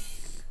ending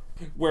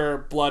where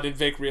Blood and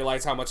Vic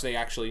realize how much they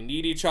actually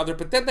need each other,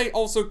 but then they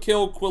also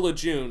kill Quilla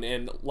June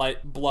and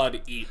let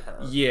Blood eat her.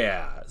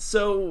 Yeah.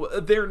 So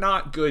they're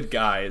not good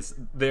guys.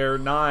 They're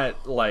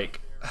not,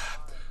 like...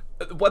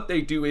 What they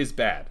do is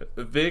bad.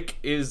 Vic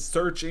is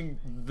searching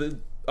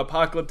the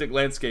apocalyptic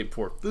landscape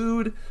for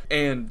food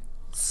and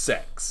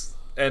sex.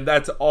 And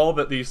that's all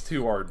that these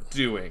two are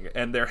doing,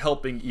 and they're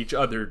helping each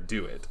other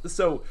do it.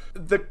 So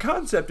the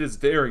concept is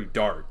very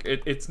dark.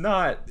 It's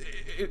not...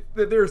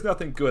 there's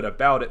nothing good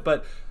about it,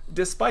 but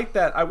despite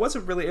that, I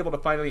wasn't really able to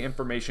find any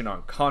information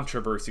on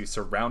controversy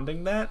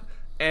surrounding that,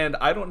 and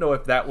I don't know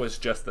if that was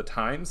just the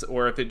times,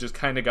 or if it just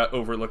kind of got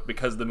overlooked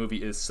because the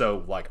movie is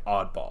so, like,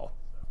 oddball.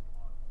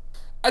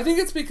 I think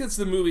it's because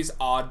the movie's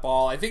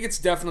oddball. I think it's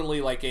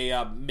definitely like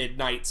a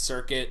midnight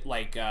circuit,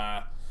 like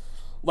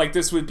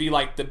this would be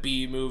like the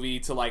B movie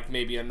to like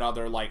maybe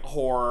another like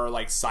horror,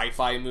 like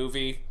sci-fi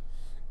movie.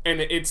 And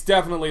it's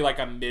definitely like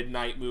a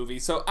midnight movie.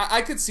 So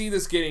I could see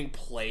this getting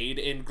played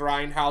in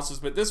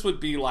grindhouses, but this would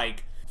be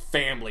like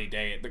family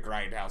day at the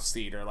Grindhouse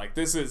Theater. Like,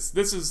 this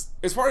is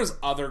as far as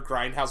other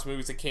Grindhouse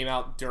movies that came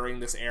out during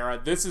this era,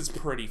 this is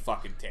pretty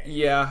fucking tame.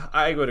 Yeah,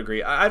 I would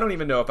agree. I don't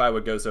even know if I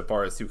would go so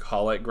far as to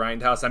call it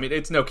Grindhouse. I mean,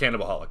 it's no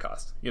Cannibal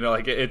Holocaust. You know,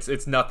 like,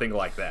 it's nothing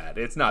like that.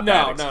 It's not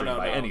that extreme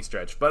by any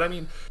stretch. But I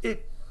mean,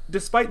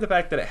 despite the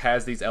fact that it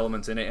has these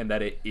elements in it and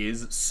that it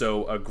is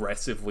so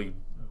aggressively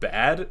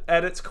bad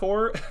at its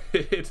core,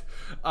 it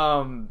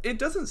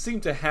doesn't seem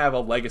to have a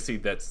legacy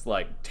that's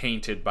like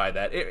tainted by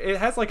that. It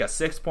has like a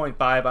 6.5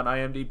 on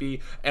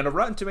IMDb and a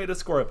Rotten Tomatoes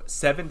score of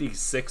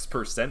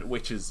 76%,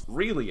 which is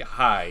really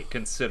high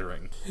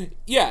considering.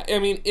 Yeah, I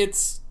mean,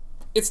 it's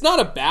not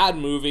a bad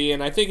movie,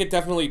 and I think it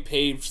definitely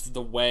paves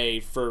the way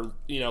for,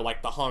 you know,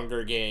 like the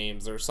Hunger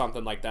Games or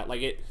something like that.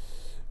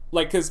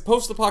 Because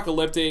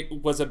post-apocalyptic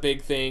was a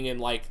big thing in,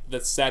 like, the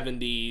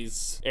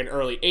 70s and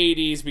early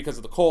 80s because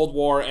of the Cold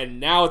War, and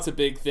now it's a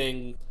big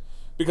thing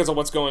because of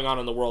what's going on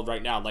in the world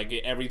right now. Like,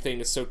 everything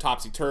is so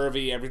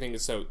topsy-turvy, everything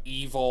is so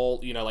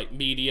evil, you know, like,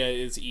 media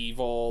is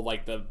evil,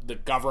 like, the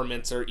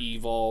governments are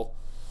evil.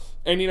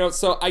 And, you know,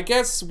 so I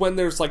guess when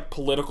there's, like,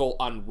 political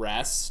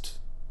unrest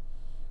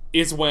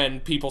is when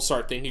people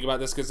start thinking about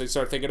this, because they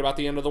start thinking about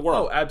the end of the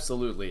world. Oh,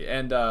 absolutely.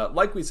 And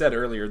like we said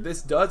earlier,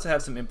 this does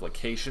have some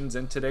implications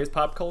in today's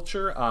pop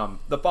culture.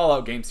 The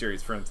Fallout game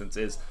series, for instance,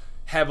 is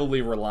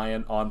heavily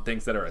reliant on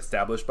things that are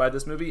established by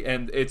this movie,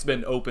 and it's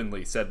been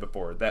openly said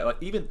before that like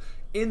even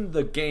in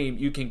the game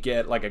you can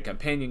get like a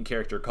companion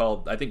character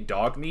called, I think,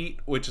 Dog Meat,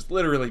 which is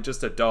literally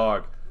just a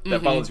dog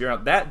that follows you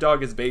around. That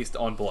dog is based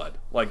on blood.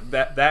 Like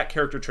that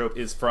character trope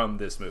is from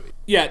this movie.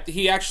 Yeah,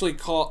 Vic actually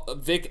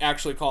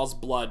calls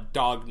blood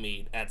dog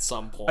meat at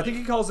some point. I think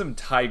he calls him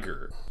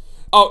Tiger.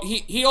 Oh,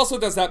 he also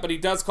does that, but he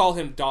does call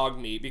him dog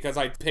meat because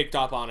I picked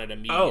up on it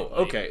immediately. Oh,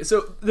 okay.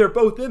 So they're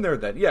both in there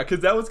then. Yeah, because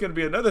that was going to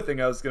be another thing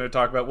I was going to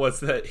talk about, was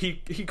that he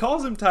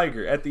calls him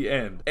Tiger at the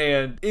end.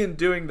 And in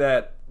doing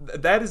that,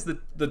 that is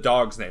the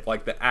dog's name,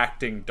 like the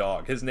acting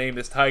dog. His name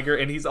is Tiger,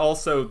 and he's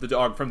also the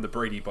dog from the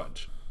Brady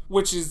Bunch.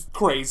 Which is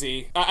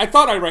crazy. I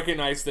thought I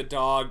recognized the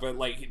dog, but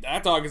like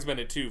that dog has been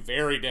in 2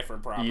 very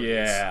different properties.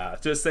 Yeah,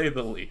 to say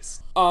the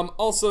least.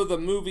 Also, the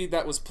movie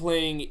that was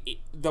playing,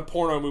 the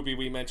porno movie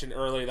we mentioned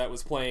earlier that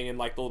was playing in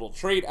like the little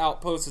trade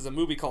outpost, is a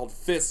movie called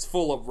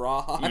Fistful of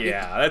Rod.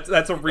 Yeah,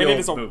 that's a real movie. And it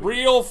is a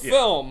real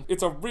film. Yeah.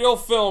 It's a real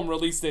film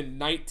released in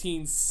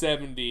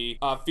 1970,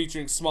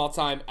 featuring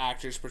small-time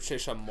actress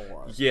Patricia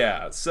Moore.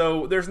 Yeah,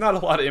 so there's not a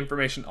lot of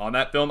information on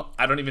that film.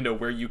 I don't even know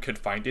where you could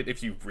find it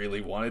if you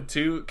really wanted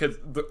to, because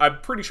I'm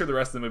pretty sure the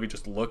rest of the movie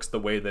just looks the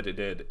way that it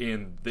did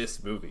in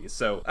this movie.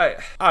 So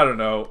I don't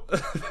know.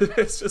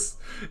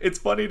 It's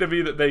funny to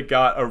me that they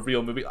got a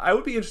real movie. I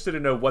would be interested to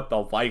know what the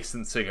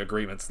licensing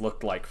agreements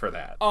looked like for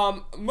that.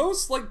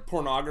 Most like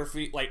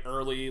pornography, like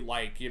early,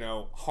 like, you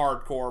know,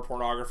 hardcore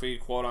pornography,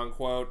 quote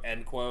unquote,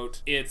 end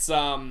quote. It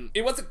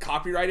wasn't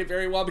copyrighted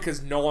very well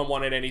because no one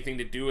wanted anything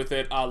to do with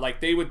it.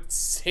 Like they would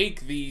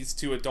take these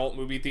to adult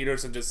movie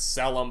theaters and just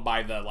sell them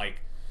by the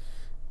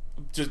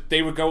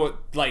they would go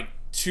like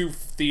to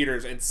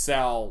theaters and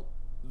sell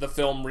the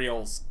film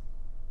reels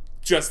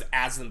just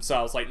as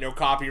themselves, like no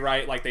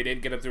copyright, like they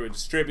didn't get them through a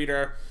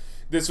distributor.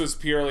 This was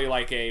purely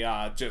like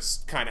a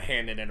just kind of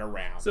handing it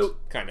around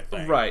kind of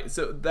thing. Right,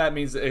 so that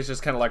means it's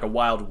just kind of like a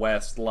Wild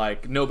West,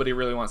 like nobody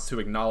really wants to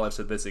acknowledge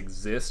that this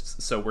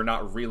exists, so we're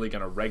not really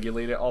going to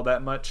regulate it all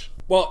that much.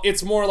 Well,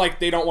 it's more like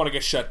they don't want to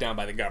get shut down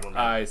by the government.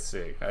 I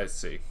see.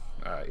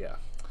 Yeah.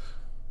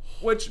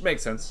 Which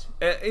makes sense.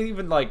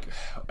 Even like,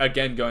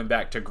 again, going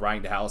back to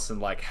Grindhouse and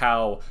like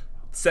how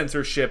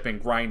censorship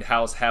and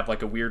Grindhouse have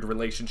like a weird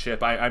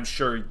relationship. I'm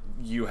sure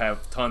you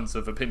have tons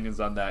of opinions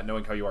on that,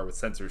 knowing how you are with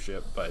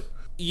censorship, but...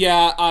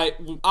 Yeah,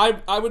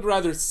 I would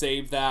rather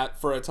save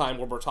that for a time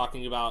when we're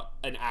talking about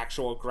an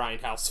actual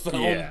Grindhouse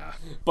film. Yeah.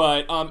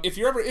 But if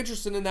you're ever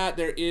interested in that,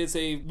 there is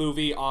a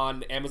movie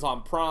on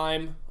Amazon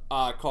Prime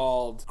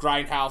called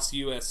Grindhouse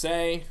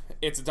USA.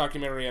 It's a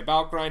documentary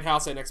about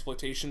Grindhouse, an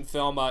exploitation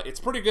film. It's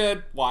pretty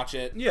good. Watch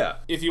it. Yeah.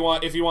 If you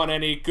want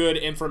any good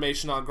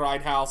information on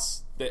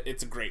Grindhouse,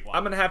 it's a great one.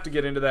 I'm gonna have to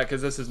get into that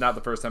because this is not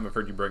the first time I've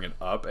heard you bring it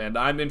up, and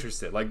I'm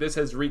interested. Like, this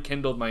has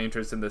rekindled my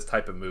interest in this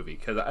type of movie,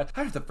 because I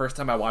think the first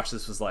time I watched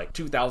this was like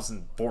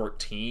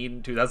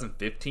 2014,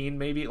 2015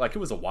 maybe. Like, it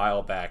was a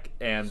while back,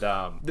 and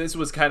this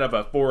was kind of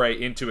a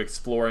foray into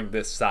exploring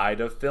this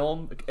side of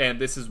film, and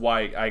this is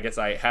why I guess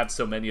I have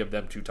so many of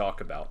them to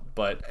talk about.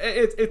 But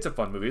it's a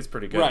fun movie. It's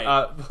pretty good.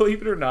 Right.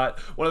 Believe it or not,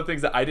 one of the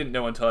things that I didn't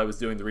know until I was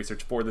doing the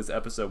research for this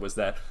episode was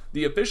that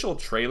the official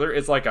trailer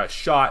is like a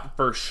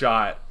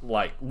shot-for-shot,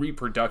 like,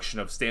 reproduction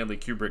of Stanley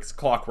Kubrick's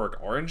Clockwork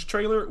Orange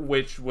trailer,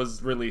 which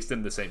was released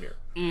in the same year.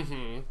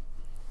 Mm-hmm.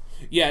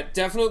 Yeah,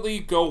 definitely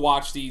go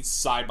watch these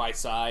side by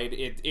side.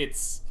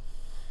 It's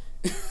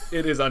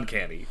it is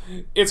uncanny.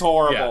 It's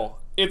horrible.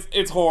 Yeah.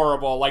 It's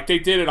horrible. Like, they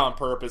did it on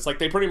purpose. Like,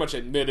 they pretty much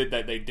admitted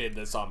that they did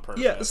this on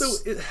purpose. Yeah, so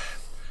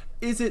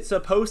is it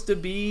supposed to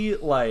be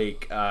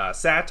like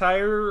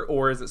satire,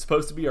 or is it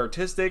supposed to be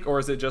artistic, or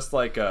is it just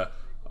like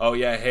oh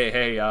yeah,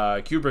 hey,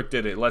 Kubrick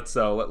did it,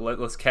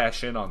 let's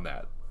cash in on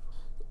that?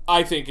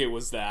 I think it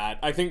was that.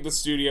 I think the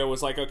studio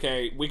was like,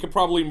 okay, we could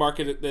probably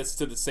market this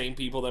to the same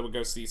people that would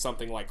go see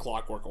something like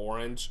Clockwork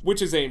Orange,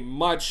 which is a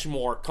much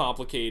more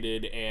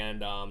complicated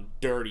and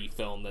dirty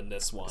film than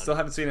this one. Still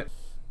haven't seen it.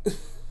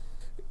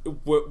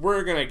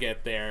 We're gonna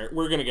get there.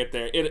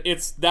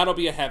 It's that'll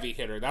be a heavy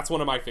hitter. That's one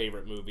of my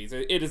favorite movies.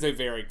 It is a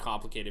very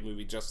complicated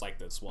movie, just like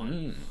this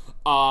one.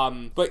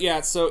 But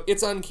yeah, so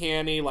it's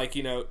uncanny. Like,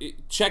 you know,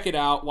 check it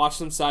out. Watch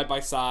them side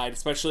by side,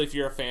 especially if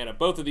you're a fan of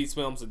both of these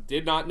films and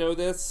did not know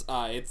this.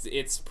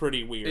 It's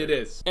pretty weird. It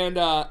is. And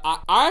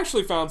I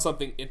actually found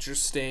something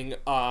interesting.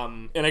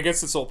 And I guess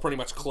this will pretty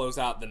much close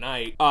out the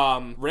night.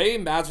 Ray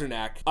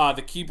Manzarek,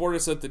 the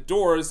keyboardist at The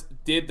Doors,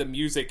 did the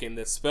music in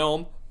this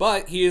film,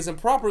 but he is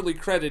improperly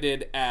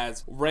credited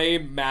as Ray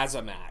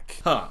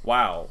Manzarek. Huh.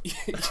 Wow.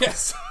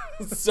 Yes.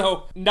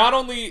 So, not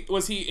only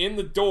was he in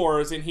The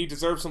Doors, and he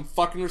deserves some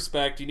fucking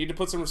respect, you need to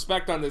put some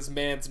respect on this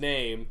man's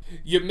name,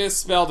 you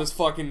misspelled his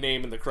fucking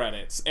name in the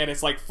credits, and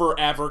it's like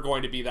forever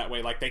going to be that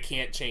way. Like, they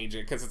can't change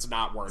it because it's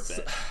not worth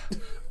it.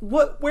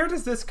 Where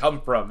does this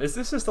come from? Is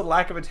this just a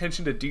lack of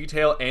attention to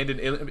detail and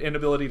an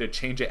inability to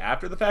change it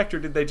after the fact, or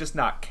did they just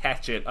not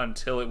catch it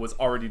until it was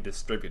already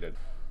distributed?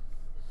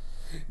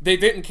 They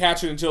didn't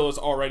catch it until it was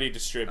already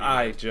distributed.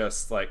 I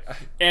just, like...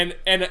 And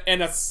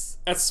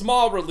a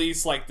small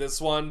release like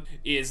this one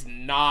is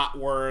not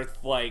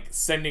worth, like,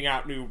 sending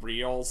out new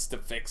reels to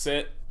fix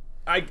it.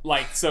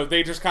 So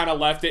they just kind of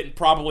left it and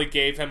probably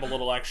gave him a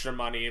little extra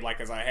money,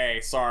 like, as a, hey,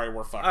 sorry,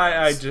 we're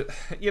fucked.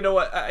 You know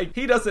what?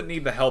 He doesn't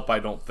need the help, I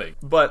don't think.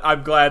 But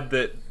I'm glad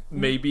that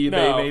maybe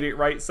they made it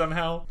right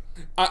somehow.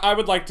 I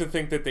would like to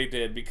think that they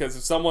did, because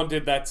if someone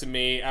did that to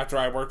me after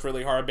I worked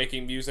really hard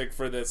making music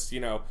for this,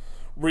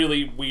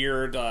 really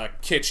weird,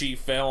 kitschy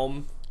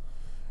film,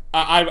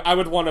 I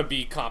would want to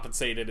be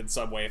compensated in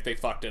some way if they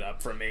fucked it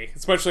up for me.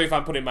 Especially if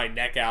I'm putting my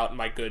neck out and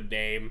my good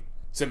name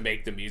to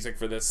make the music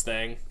for this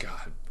thing.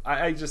 God,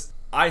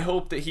 I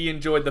hope that he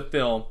enjoyed the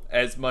film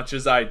as much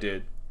as I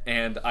did,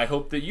 and I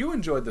hope that you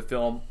enjoyed the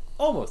film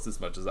almost as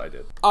much as I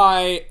did.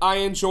 I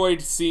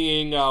enjoyed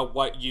seeing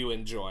what you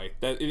enjoy.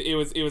 That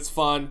it was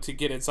fun to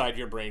get inside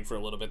your brain for a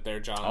little bit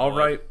there, John. All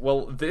right,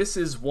 well, this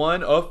is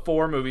one of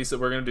 4 movies that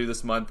we're going to do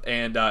this month,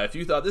 and if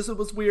you thought this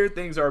was weird,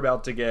 things are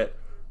about to get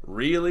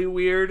really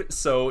weird,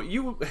 so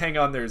you hang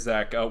on there,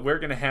 Zach. We're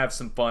gonna have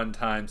some fun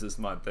times this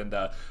month, and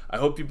I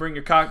hope you bring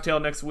your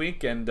cocktail next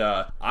week, and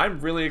I'm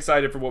really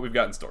excited for what we've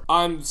got in store.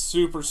 I'm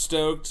super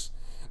stoked.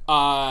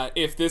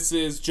 If this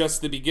is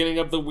just the beginning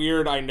of the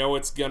weird, I know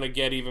it's gonna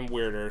get even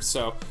weirder.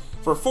 So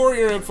for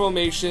your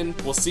information,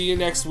 we'll see you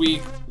next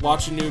week.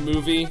 Watch a new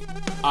movie.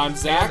 I'm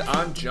Zach. And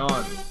I'm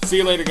John. See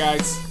you later,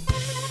 guys.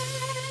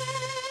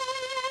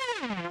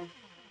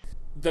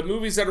 The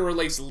movies that are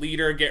released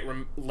later get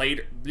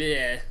later.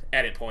 Bleh,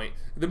 edit point.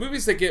 The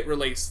movies that get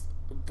released.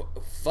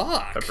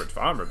 Fuck. Pepperidge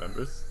Farm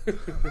remembers.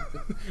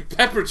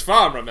 Pepperidge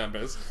Farm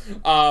remembers.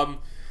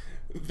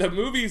 The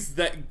movies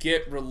that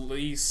get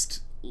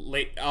released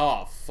late.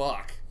 Oh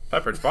fuck.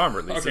 Pepperidge Farm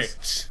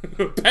releases.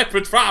 Okay.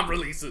 Pepperidge Farm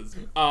releases.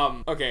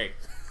 Okay.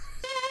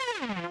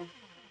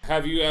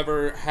 Have you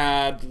ever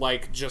had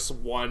like just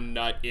one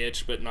nut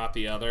itch but not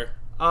the other?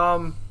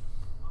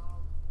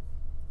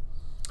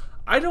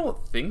 I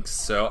don't think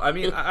so. I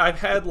mean, I've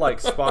had, like,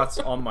 spots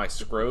on my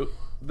scrot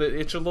that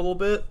itch a little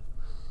bit,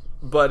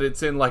 but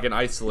it's in, like, an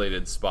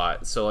isolated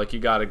spot. So, like, you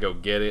gotta go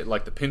get it.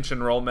 Like, the pinch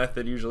and roll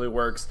method usually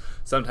works.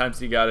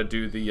 Sometimes you gotta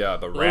do the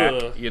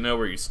rack,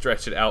 where you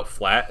stretch it out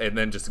flat and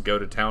then just go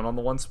to town on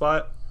the one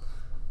spot.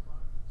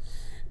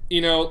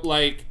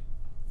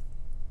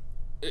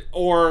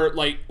 Or,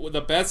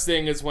 the best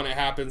thing is when it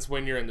happens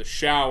when you're in the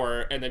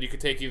shower, and then you can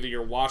take either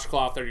your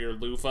washcloth or your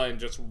loofah and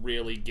just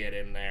really get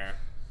in there.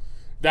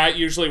 That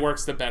usually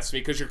works the best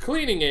because you're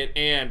cleaning it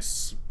and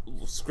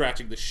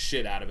scratching the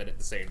shit out of it at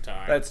the same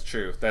time. That's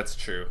true.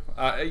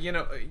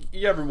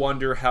 You ever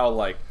wonder how,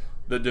 like,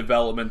 the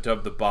development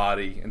of the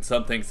body, and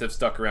some things have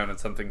stuck around and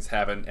some things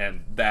haven't,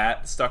 and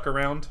that stuck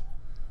around?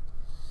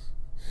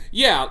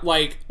 Yeah,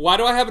 like, why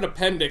do I have an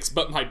appendix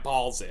but my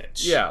balls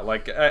itch? Yeah,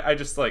 like, I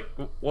just, like,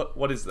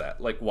 what is that?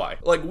 Like, why?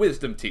 Like,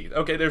 wisdom teeth.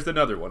 Okay, there's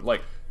another one.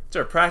 Like, is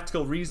there a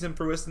practical reason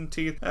for wisdom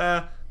teeth?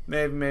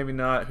 Maybe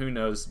not, who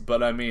knows,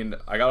 but I mean,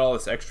 I got all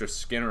this extra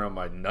skin around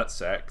my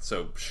nutsack,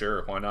 so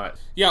sure, why not?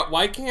 Yeah,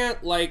 why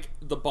can't, like,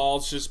 the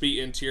balls just be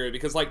interior?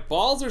 Because, like,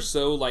 balls are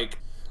so, like,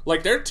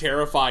 they're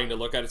terrifying to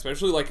look at,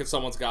 especially, like, if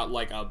someone's got,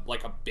 like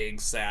a big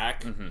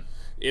sack. Mm-hmm.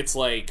 It's,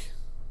 like,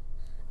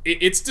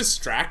 it's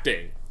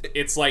distracting.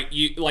 It's, like,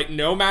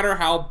 no matter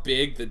how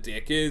big the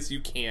dick is, you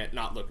can't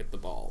not look at the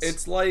balls.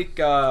 It's like,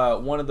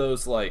 one of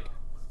those, like,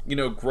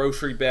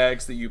 grocery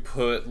bags that you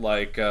put,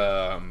 like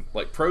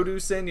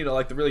produce in,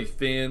 like the really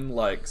thin,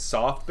 like,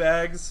 soft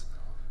bags.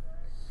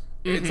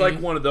 Mm-hmm. It's like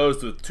one of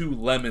those with 2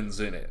 lemons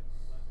in it.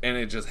 And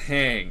it just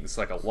hangs,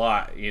 like, a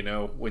lot,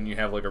 when you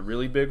have, like, a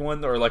really big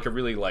one, or, like, a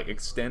really, like,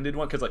 extended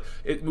one, because, like,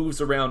 it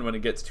moves around when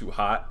it gets too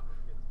hot.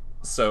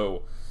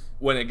 So,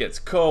 when it gets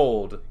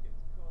cold,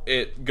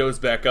 it goes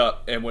back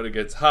up, and when it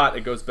gets hot,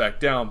 it goes back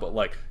down. But,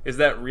 like, is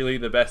that really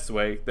the best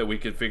way that we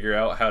could figure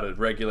out how to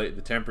regulate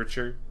the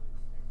temperature?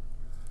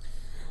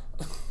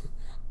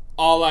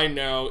 All I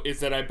know is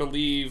that I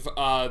believe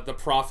the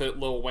prophet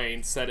Lil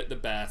Wayne said it the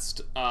best.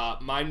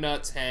 My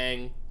nuts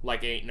hang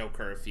like ain't no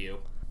curfew.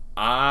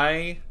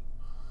 I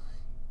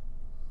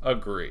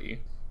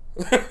agree.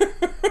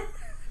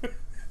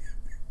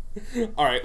 All right.